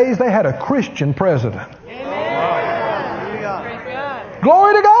matter of days, they had a Christian president. Amen.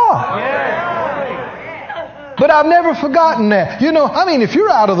 Glory to God. But I've never forgotten that. If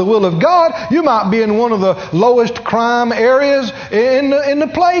you're out of the will of God, you might be in one of the lowest crime areas in the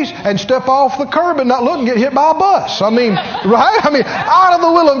place and step off the curb and not look and get hit by a bus. Right? Out of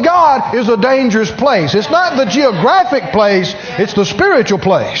the will of God is a dangerous place. It's not the geographic place, it's the spiritual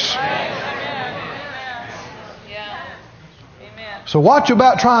place. So watch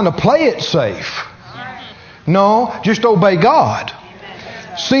about trying to play it safe. No, just obey God.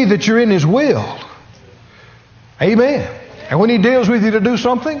 See that you're in His will. Amen. And when He deals with you to do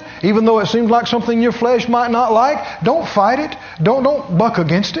something, even though it seems like something your flesh might not like, don't fight it. Don't buck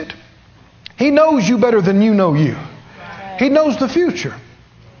against it. He knows you better than you know you. He knows the future.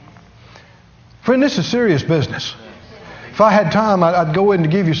 Friend, this is serious business. If I had time, I'd go in to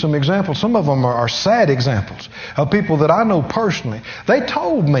give you some examples. Some of them are sad examples of people that I know personally. They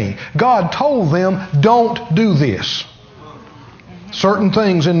told me, God told them, don't do this. Certain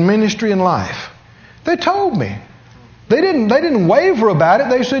things in ministry and life. They told me. They didn't waver about it.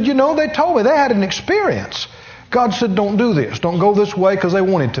 They said, they told me. They had an experience. God said, don't do this. Don't go this way because they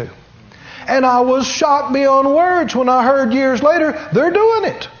wanted to. And I was shocked beyond words when I heard years later, they're doing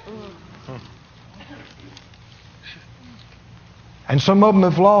it. And some of them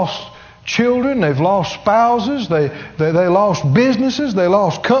have lost children, they've lost spouses, they lost businesses, they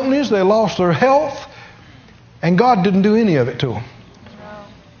lost companies, they lost their health, and God didn't do any of it to them.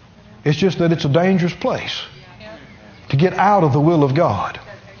 It's just that it's a dangerous place to get out of the will of God,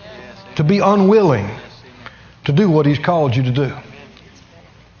 to be unwilling to do what He's called you to do.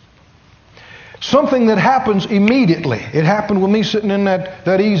 Something that happens immediately. It happened with me sitting in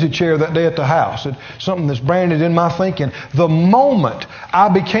that easy chair that day at the house. It's something that's branded in my thinking. The moment I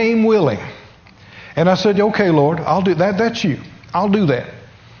became willing, and I said, okay, Lord, I'll do that. That's you. I'll do that.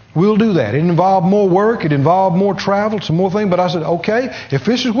 We'll do that. It involved more work. It involved more travel, some more things. But I said, okay, if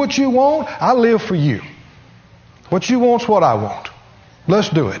this is what you want, I live for you. What you want's what I want. Let's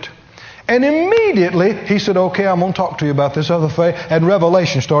do it. And immediately, he said, okay, I'm going to talk to you about this other thing. And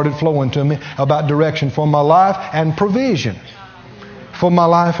revelation started flowing to me about direction for my life and provision for my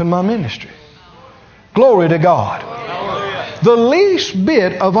life and my ministry. Glory to God. The least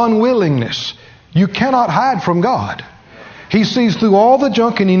bit of unwillingness, you cannot hide from God. He sees through all the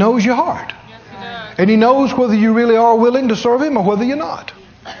junk and He knows your heart. And He knows whether you really are willing to serve Him or whether you're not.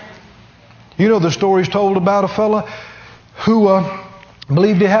 You know the story's told about a fella who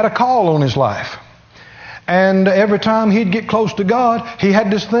believed he had a call on his life. And every time he'd get close to God, he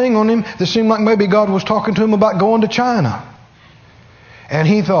had this thing on him that seemed like maybe God was talking to him about going to China. And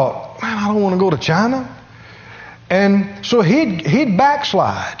he thought, man, I don't want to go to China. And so he'd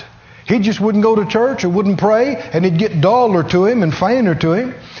backslide. He just wouldn't go to church or wouldn't pray, and it'd get duller to him and fainter to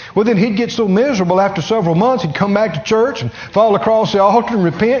him. Well, then he'd get so miserable after several months, he'd come back to church and fall across the altar and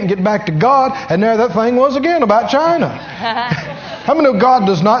repent and get back to God, and there that thing was again about China. How many know God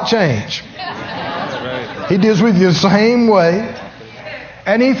does not change? He deals with you the same way.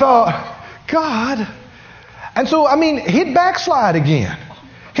 And he thought, God. And so, he'd backslide again.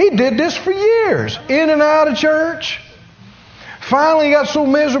 He did this for years, in and out of church. Finally, he got so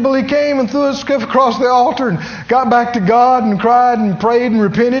miserable, he came and threw his skiff across the altar and got back to God and cried and prayed and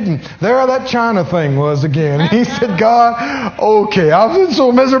repented. And there that China thing was again. And he said, God, okay, I've been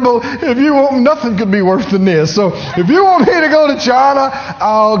so miserable. If you want, nothing could be worse than this. So if you want me to go to China,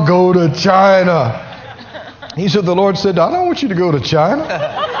 I'll go to China. He said, the Lord said, I don't want you to go to China.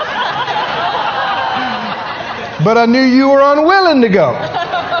 But I knew you were unwilling to go.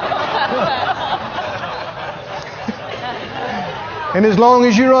 And as long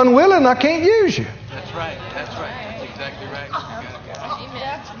as you're unwilling, I can't use you. That's right. That's right. That's exactly right.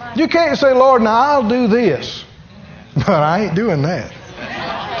 You can't say, Lord, now I'll do this. But I ain't doing that.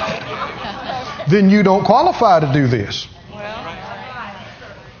 Then you don't qualify to do this.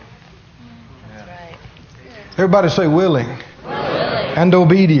 Everybody say willing. And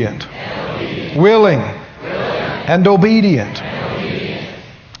obedient. Willing. And obedient.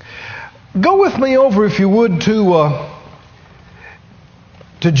 Go with me over, if you would, to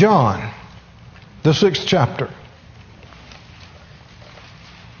John, the 6th chapter.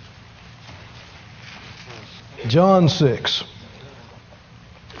 John 6.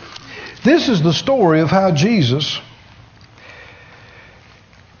 This is the story of how Jesus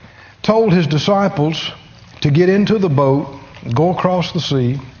told His disciples to get into the boat, go across the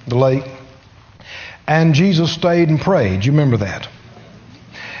sea, the lake, and Jesus stayed and prayed. You remember that?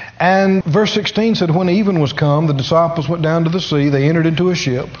 And verse 16 said, when even was come, the disciples went down to the sea. They entered into a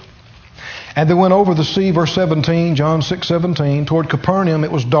ship. And they went over the sea, verse 17, John 6:17, toward Capernaum.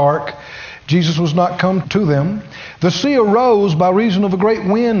 It was dark. Jesus was not come to them. The sea arose by reason of a great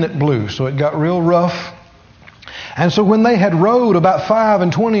wind that blew. So it got real rough. And so when they had rowed about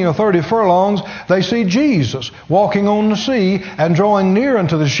 25 or 30 furlongs, they see Jesus walking on the sea and drawing near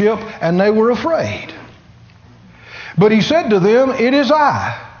unto the ship, and they were afraid. But He said to them, it is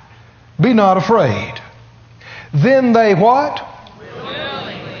I. Be not afraid. Then they what?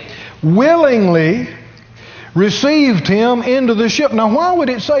 Willingly received Him into the ship. Now, why would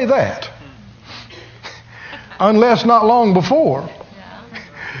it say that? Unless not long before,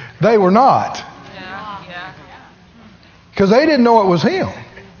 they were not. Because they didn't know it was Him.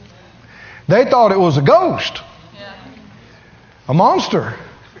 They thought it was a ghost. A monster.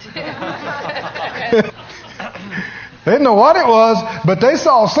 They didn't know what it was, but they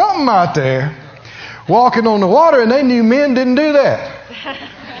saw something out there walking on the water, and they knew men didn't do that.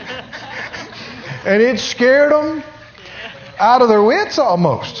 And it scared them out of their wits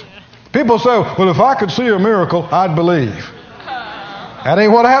almost. People say, well, if I could see a miracle, I'd believe. That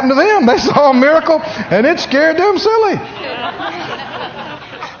ain't what happened to them. They saw a miracle, and it scared them silly.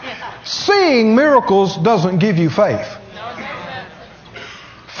 Seeing miracles doesn't give you faith.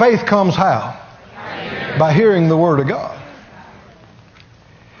 Faith comes how? By hearing the Word of God.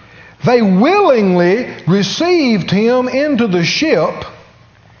 They willingly received Him into the ship,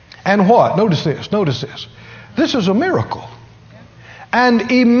 And what? Notice this. Notice this. This is a miracle.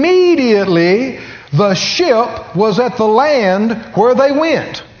 And immediately the ship was at the land where they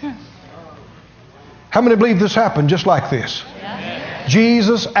went. How many believe this happened just like this?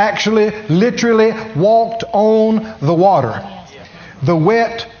 Jesus actually, literally walked on the water. The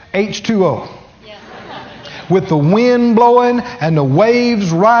wet H2O. With the wind blowing and the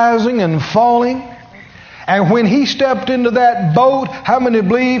waves rising and falling. And when he stepped into that boat, how many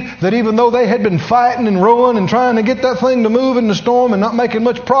believe that even though they had been fighting and rowing and trying to get that thing to move in the storm and not making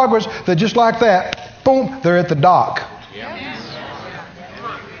much progress, that just like that, boom, they're at the dock.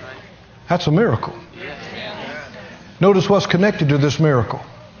 That's a miracle. Notice what's connected to this miracle.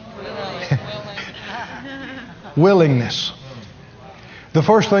 Willingness. The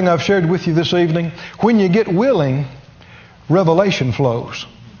first thing I've shared with you this evening, when you get willing, revelation flows.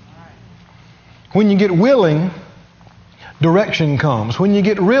 When you get willing, direction comes. When you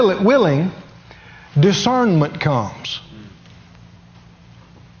get willing, discernment comes.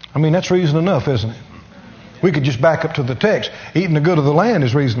 I mean, that's reason enough, isn't it? We could just back up to the text. Eating the good of the land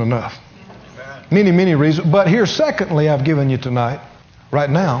is reason enough. Many, many reasons. But here, secondly, I've given you tonight, right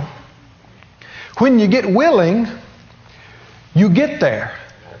now, when you get willing, you get there.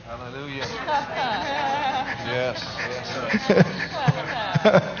 Hallelujah. Yes.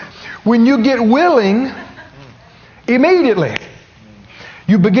 When you get willing, immediately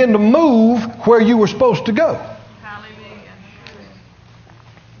you begin to move where you were supposed to go.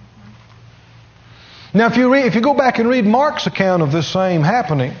 Now, if you go back and read Mark's account of this same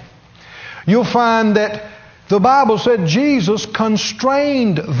happening, you'll find that the Bible said Jesus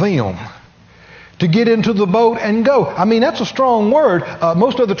constrained them to get into the boat and go. I mean, that's a strong word.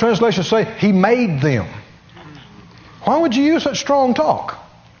 Most of the translations say He made them. Why would you use such strong talk?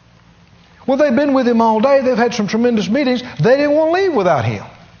 Well, they've been with Him all day. They've had some tremendous meetings. They didn't want to leave without Him.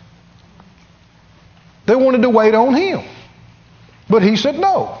 They wanted to wait on Him. But He said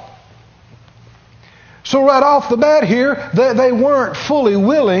no. So right off the bat here, they weren't fully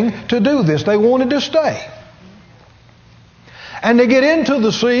willing to do this. They wanted to stay. And they get into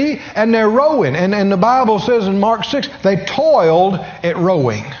the sea and they're rowing. And the Bible says in Mark 6, they toiled at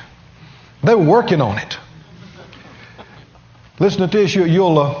rowing. They were working on it. Listen to this,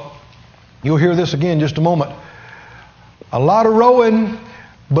 you'll hear this again in just a moment. A lot of rowing,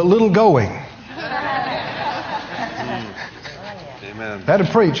 but little going. Amen. That'd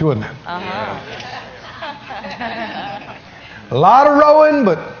preach, wouldn't it? A lot of rowing,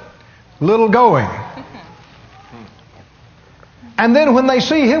 but little going. And then when they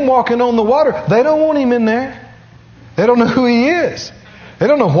see Him walking on the water, they don't want Him in there. They don't know who He is. They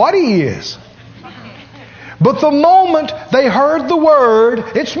don't know what He is. But the moment they heard the word,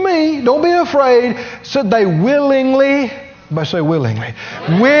 it's me, don't be afraid, said they willingly, everybody say willingly,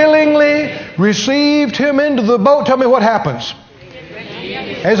 willingly received Him into the boat. Tell me what happens.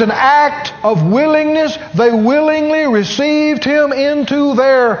 As an act of willingness, they willingly received Him into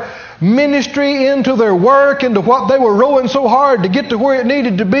their ministry, into their work, into what they were rowing so hard to get to where it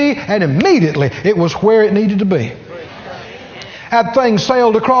needed to be, and immediately it was where it needed to be. That thing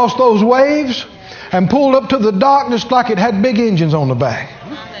sailed across those waves and pulled up to the dock just like it had big engines on the back.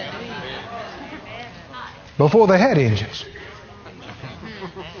 Before they had engines.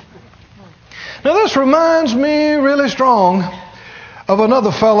 Now this reminds me really strong of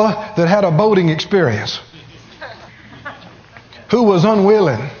another fella that had a boating experience who was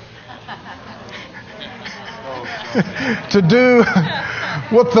unwilling to do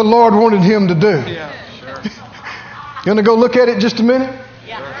what the Lord wanted him to do. You want to go look at it just a minute?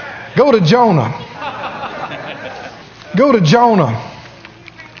 Go to Jonah. Go to Jonah,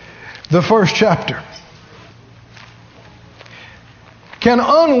 the first chapter. Can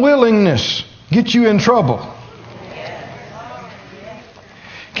unwillingness get you in trouble?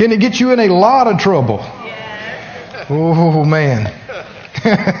 Can it get you in a lot of trouble? Oh, man.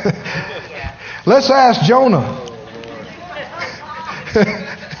 Let's ask Jonah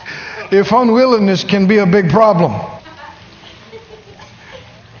if unwillingness can be a big problem.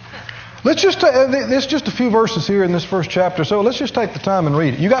 Let's just there's just a few verses here in this first chapter, so let's just take the time and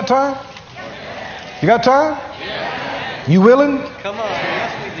read it. You got time? You got time? You willing? Come on.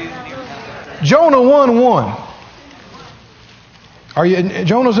 Yes, we do. Jonah 1:1. Are you?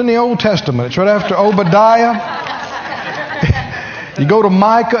 Jonah's in the Old Testament. It's right after Obadiah. You go to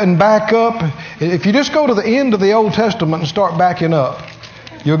Micah and back up. If you just go to the end of the Old Testament and start backing up,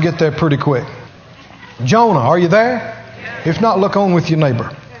 you'll get there pretty quick. Jonah, are you there? If not, look on with your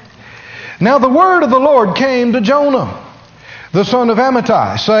neighbor. Now the word of the Lord came to Jonah, the son of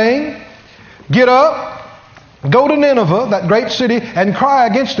Amittai, saying, Get up, Go to Nineveh, that great city, and cry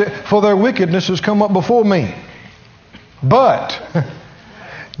against it, for their wickedness has come up before me. But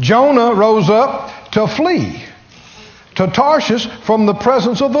Jonah rose up to flee to Tarshish from the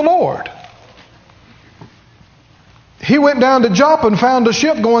presence of the Lord. He went down to Joppa and found a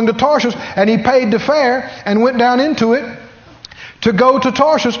ship going to Tarshish, and he paid the fare and went down into it to go to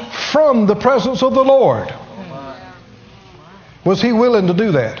Tarshish from the presence of the Lord. Was he willing to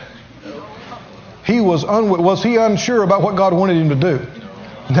do that? Was he unsure about what God wanted him to do?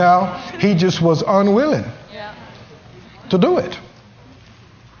 No, he just was unwilling to do it.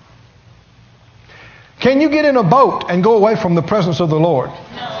 Can you get in a boat and go away from the presence of the Lord?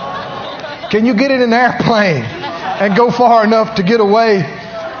 Can you get in an airplane and go far enough to get away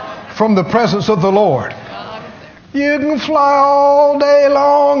from the presence of the Lord? You can fly all day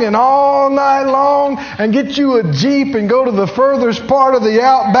long and all night long and get you a Jeep and go to the furthest part of the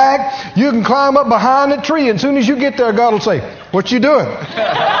outback. You can climb up behind a tree, and as soon as you get there, God will say, "What you doing?"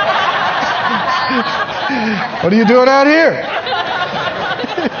 "What are you doing out here?"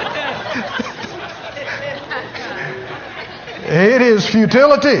 It is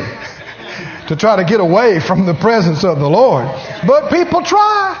futility to try to get away from the presence of the Lord. But people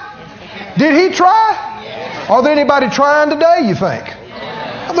try. Did he try? Are there anybody trying today, you think?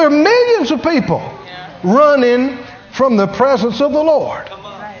 There are millions of people running from the presence of the Lord.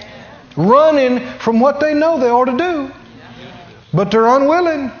 Running from what they know they ought to do. But they're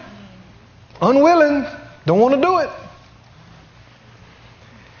unwilling. Unwilling. Don't want to do it.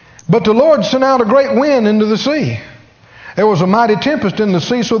 But the Lord sent out a great wind into the sea. There was a mighty tempest in the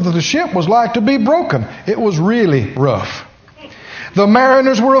sea, so that the ship was like to be broken. It was really rough. The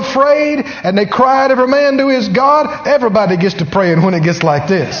mariners were afraid, and they cried every man to his God. Everybody gets to praying when it gets like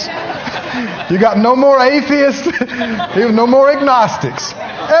this. You got no more atheists, even no more agnostics.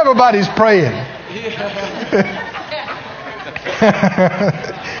 Everybody's praying.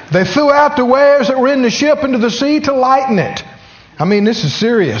 They threw out the wares that were in the ship into the sea to lighten it. I mean, this is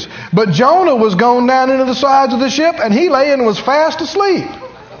serious. But Jonah was gone down into the sides of the ship, and he lay and was fast asleep.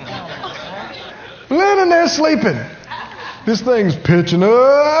 Laying there sleeping. This thing's pitching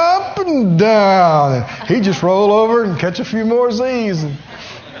up and down. And he just roll over and catch a few more Z's.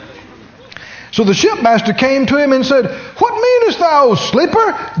 So the shipmaster came to him and said, "What meanest thou,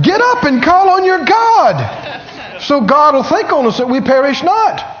 sleeper? Get up and call on your God. So God will think on us that we perish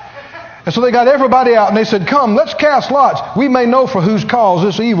not." And so they got everybody out and they said, "Come, let's cast lots. We may know for whose cause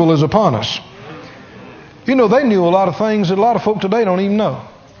this evil is upon us." You know, they knew a lot of things that a lot of folk today don't even know.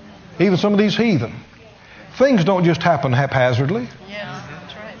 Even some of these heathen. Things don't just happen haphazardly. Yes,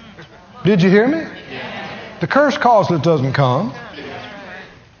 that's right. Did you hear me? The curse causeless doesn't come.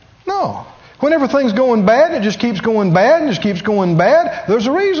 No. When everything's going bad, it just keeps going bad and just keeps going bad. There's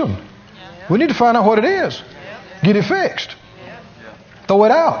a reason. We need to find out what it is. Get it fixed. Throw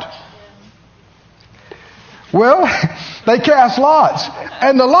it out. Well, they cast lots,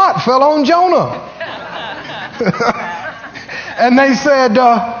 and the lot fell on Jonah. And they said,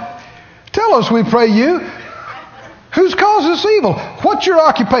 "Tell us, we pray you, who's caused this evil? What's your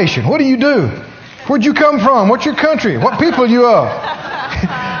occupation? What do you do? Where'd you come from? What's your country? What people are you of?"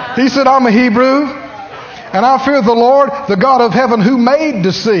 He said, "I'm a Hebrew, and I fear the Lord, the God of heaven, who made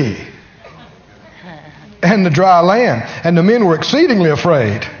the sea and the dry land." And the men were exceedingly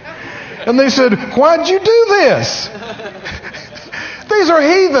afraid. And they said, "Why'd you do this?" These are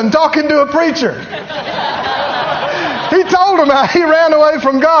heathen talking to a preacher. He told them how he ran away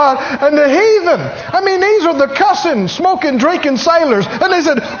from God, and the heathen, I mean, these are the cussing, smoking, drinking sailors. And they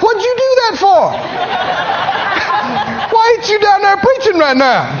said, "What'd you do that for? Why ain't you down there preaching right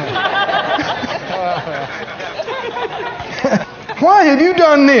now? Why have you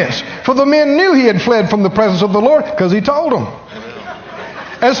done this?" For the men knew he had fled from the presence of the Lord, because he told them.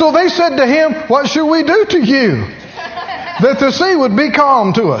 And so they said to him, "What shall we do to you, that the sea would be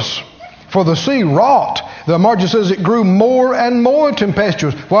calm to us?" For the sea wrought. The margin says it grew more and more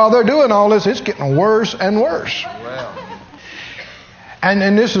tempestuous. While they're doing all this, it's getting worse and worse.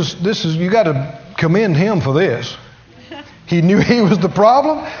 And this is you got to commend him for this. He knew he was the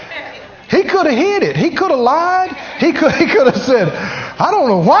problem. He could have hid it. He could have lied. He could have said, "I don't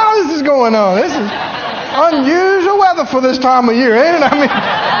know why this is going on. This is unusual weather for this time of year, ain't it? I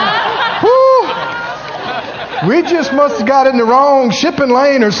mean, we just must have got in the wrong shipping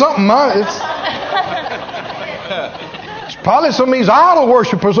lane or something. It's probably some of these idol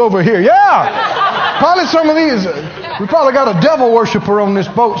worshipers over here. Yeah, probably some of these. We probably got a devil worshiper on this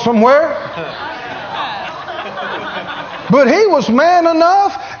boat somewhere." But he was man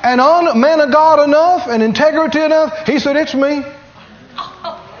enough and man of God enough and integrity enough. He said, "It's me.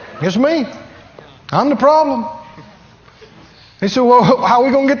 It's me. I'm the problem. He said, well, how are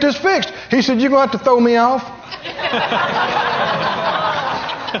we going to get this fixed? He said, you're going to have to throw me off.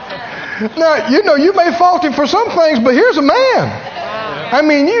 Now, you may fault him for some things, but here's a man. I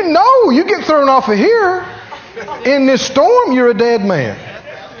mean, you get thrown off of here. In this storm, you're a dead man.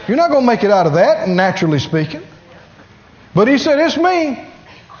 You're not going to make it out of that, naturally speaking. But he said, it's me.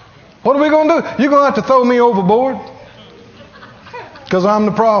 What are we going to do? You're going to have to throw me overboard because I'm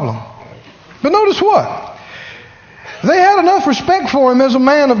the problem. But notice what? They had enough respect for him as a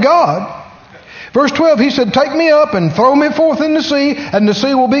man of God. Verse 12, he said, take me up and throw me forth in the sea, and the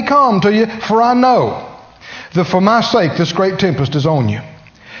sea will be calm to you, for I know that for my sake this great tempest is on you.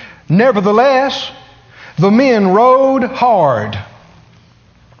 Nevertheless, the men rowed hard.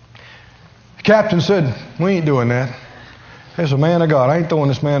 The captain said, we ain't doing that. There's a man of God. I ain't throwing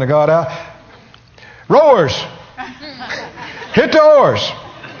this man of God out. Rowers, hit the oars.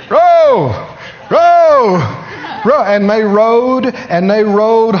 Row, row. And they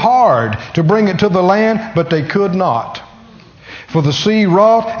rowed hard to bring it to the land, but they could not. For the sea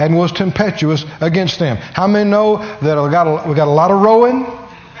wrought and was tempestuous against them. How many know that we got a lot of rowing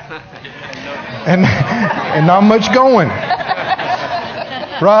and not much going?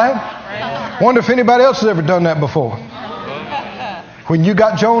 Right? Wonder if anybody else has ever done that before. When you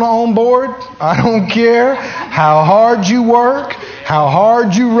got Jonah on board, I don't care how hard you work, how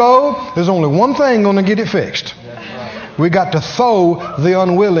hard you row, there's only one thing going to get it fixed. We got to throw the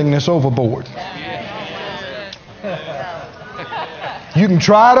unwillingness overboard. You can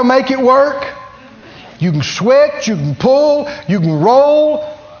try to make it work. You can sweat, you can pull, you can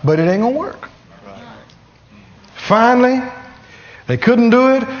roll, but it ain't going to work. Finally, they couldn't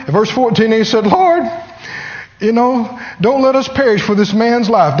do it. In verse 14, he said, Lord, don't let us perish for this man's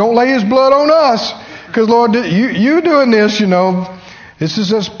life. Don't lay his blood on us. Because, Lord, you doing this, This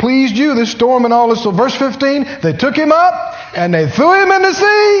has pleased you, this storm and all this. So verse 15, they took him up and they threw him in the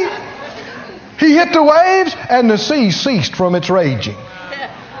sea. He hit the waves and the sea ceased from its raging.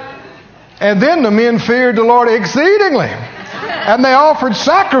 And then the men feared the Lord exceedingly. And they offered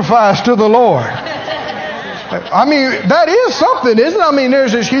sacrifice to the Lord. I mean, that is something, isn't it? I mean,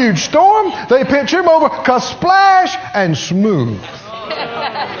 there's this huge storm. They pitch him over, splash and smooth.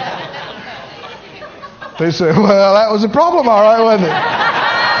 They said, well, that was a problem, all right, wasn't it?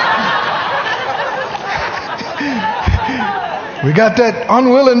 We got that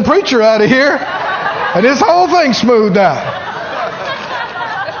unwilling preacher out of here, and this whole thing smoothed out.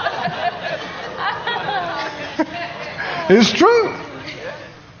 It's true.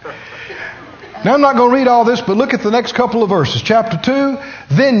 Now, I'm not going to read all this, but look at the next couple of verses. Chapter 2,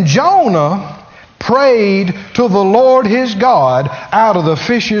 then Jonah prayed to the Lord his God out of the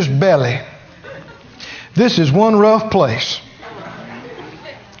fish's belly. This is one rough place.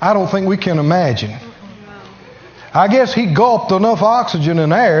 I don't think we can imagine. I guess he gulped enough oxygen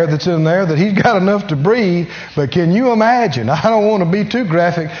and air that's in there that he's got enough to breathe. But can you imagine? I don't want to be too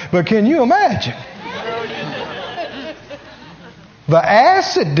graphic, but can you imagine? The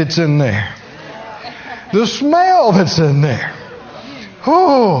acid that's in there. The smell that's in there.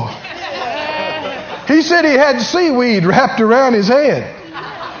 Oh. He said he had seaweed wrapped around his head.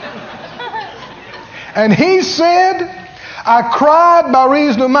 And he said, I cried by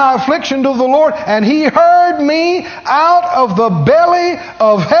reason of my affliction to the Lord, and he heard me out of the belly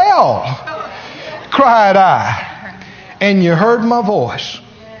of hell, cried I, and you heard my voice.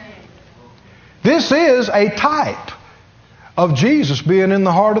 This is a type of Jesus being in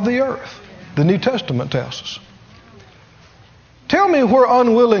the heart of the earth. The New Testament tells us. Tell me where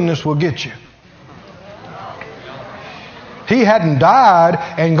unwillingness will get you. He hadn't died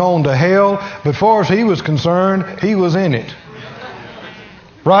and gone to hell, but as far as he was concerned, he was in it.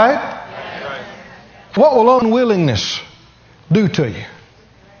 Right? What will unwillingness do to you?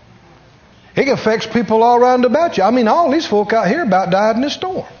 It affects people all around about you. I mean, all these folk out here about died in this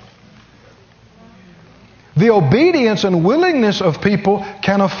storm. The obedience and willingness of people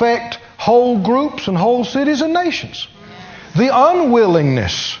can affect whole groups and whole cities and nations. The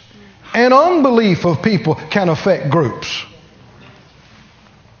unwillingness and unbelief of people can affect groups.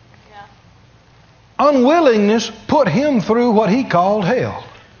 Unwillingness put him through what he called hell.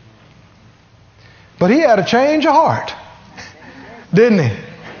 But he had a change of heart, didn't he?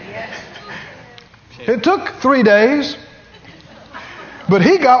 It took 3 days, but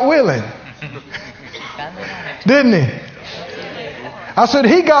he got willing, didn't he? I said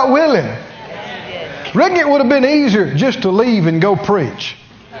he got willing. Reckon it would have been easier just to leave and go preach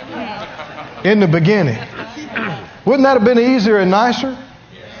in the beginning. Wouldn't that have been easier and nicer?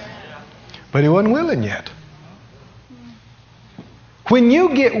 But he wasn't willing yet. When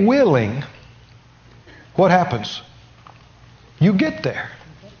you get willing, what happens? You get there.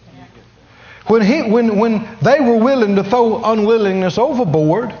 When they were willing to throw unwillingness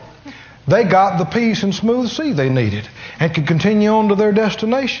overboard, they got the peace and smooth sea they needed and could continue on to their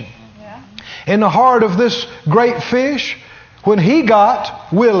destination. Yeah. In the heart of this great fish, when he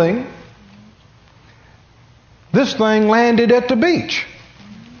got willing, this thing landed at the beach.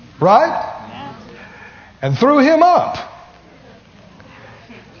 Right? And threw him up.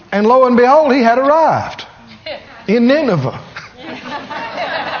 And lo and behold, he had arrived in Nineveh.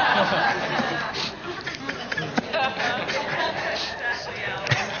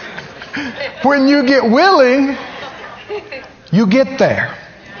 When you get willing, you get there.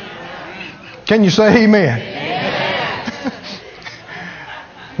 Can you say amen?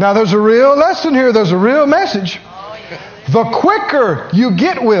 Now there's a real lesson here. There's a real message. The quicker you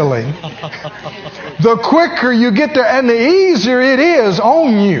get willing, the quicker you get there, and the easier it is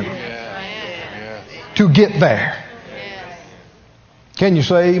on you to get there. Can you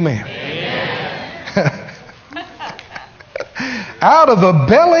say amen? Out of the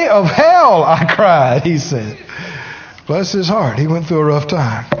belly of hell I cried, he said. Bless his heart. He went through a rough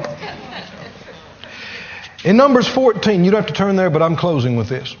time. In Numbers 14, you don't have to turn there, but I'm closing with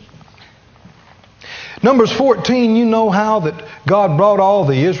this. Numbers 14, you know how that God brought all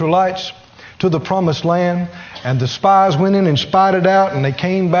the Israelites to the promised land, and the spies went in and spied it out, and they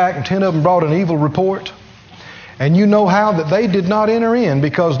came back, and 10 of them brought an evil report. And you know how that they did not enter in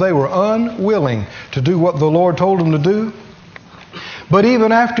because they were unwilling to do what the Lord told them to do. But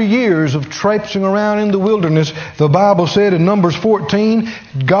even after years of traipsing around in the wilderness, the Bible said in Numbers 14,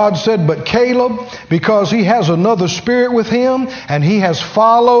 God said, but Caleb, because he has another spirit with him and he has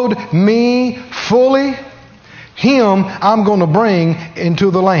followed me fully, him I'm going to bring into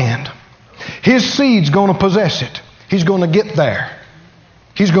the land. His seed's going to possess it. He's going to get there.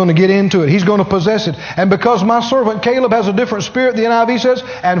 He's going to get into it. He's going to possess it. And because my servant Caleb has a different spirit, the NIV says,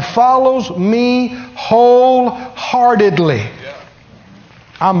 and follows me wholeheartedly,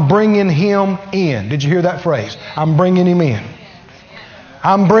 I'm bringing him in. Did you hear that phrase? I'm bringing him in.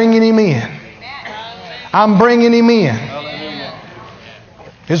 I'm bringing him in. I'm bringing him in.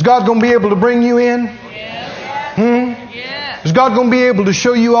 Is God going to be able to bring you in? Is God going to be able to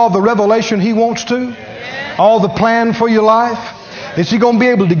show you all the revelation He wants to? All the plan for your life? Is He going to be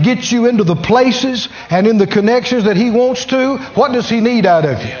able to get you into the places and in the connections that He wants to? What does He need out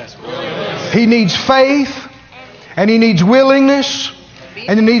of you? He needs faith, and He needs willingness,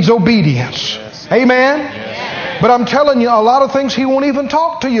 and He needs obedience. Amen? But I'm telling you, a lot of things He won't even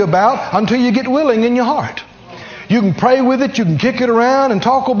talk to you about until you get willing in your heart. You can pray with it, you can kick it around and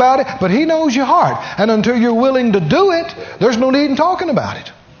talk about it, but He knows your heart. And until you're willing to do it, there's no need in talking about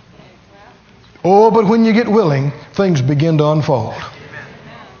it. Oh, but when you get willing, things begin to unfold.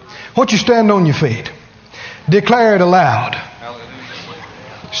 Won't you stand on your feet? Declare it aloud.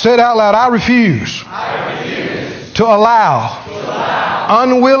 Say it out loud. I refuse to allow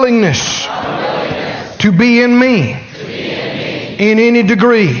unwillingness to be in me in any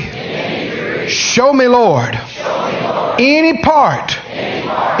degree. Show me, Lord, any part,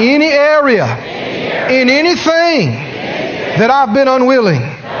 any area, in anything that I've been unwilling,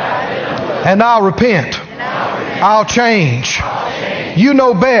 and I'll repent. I'll change. You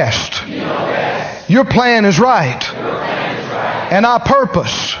know best. Your plan is right. And I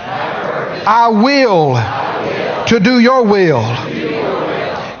purpose. I will to do your will.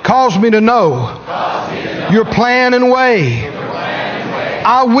 Cause me to know your plan and way.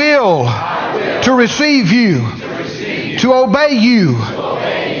 I will to receive you, to obey you,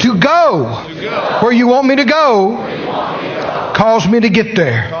 to go where you want me to go. Cause me to get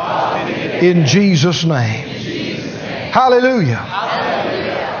there. In Jesus' name. Hallelujah.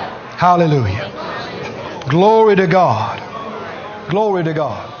 Hallelujah. Glory to God. Glory to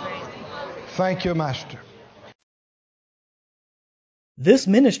God. Thank you, Master. This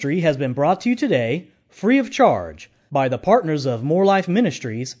ministry has been brought to you today free of charge by the partners of More Life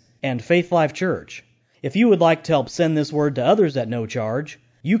Ministries and Faith Life Church. If you would like to help send this word to others at no charge,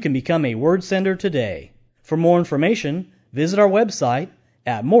 you can become a word sender today. For more information, visit our website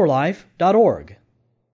at morelife.org.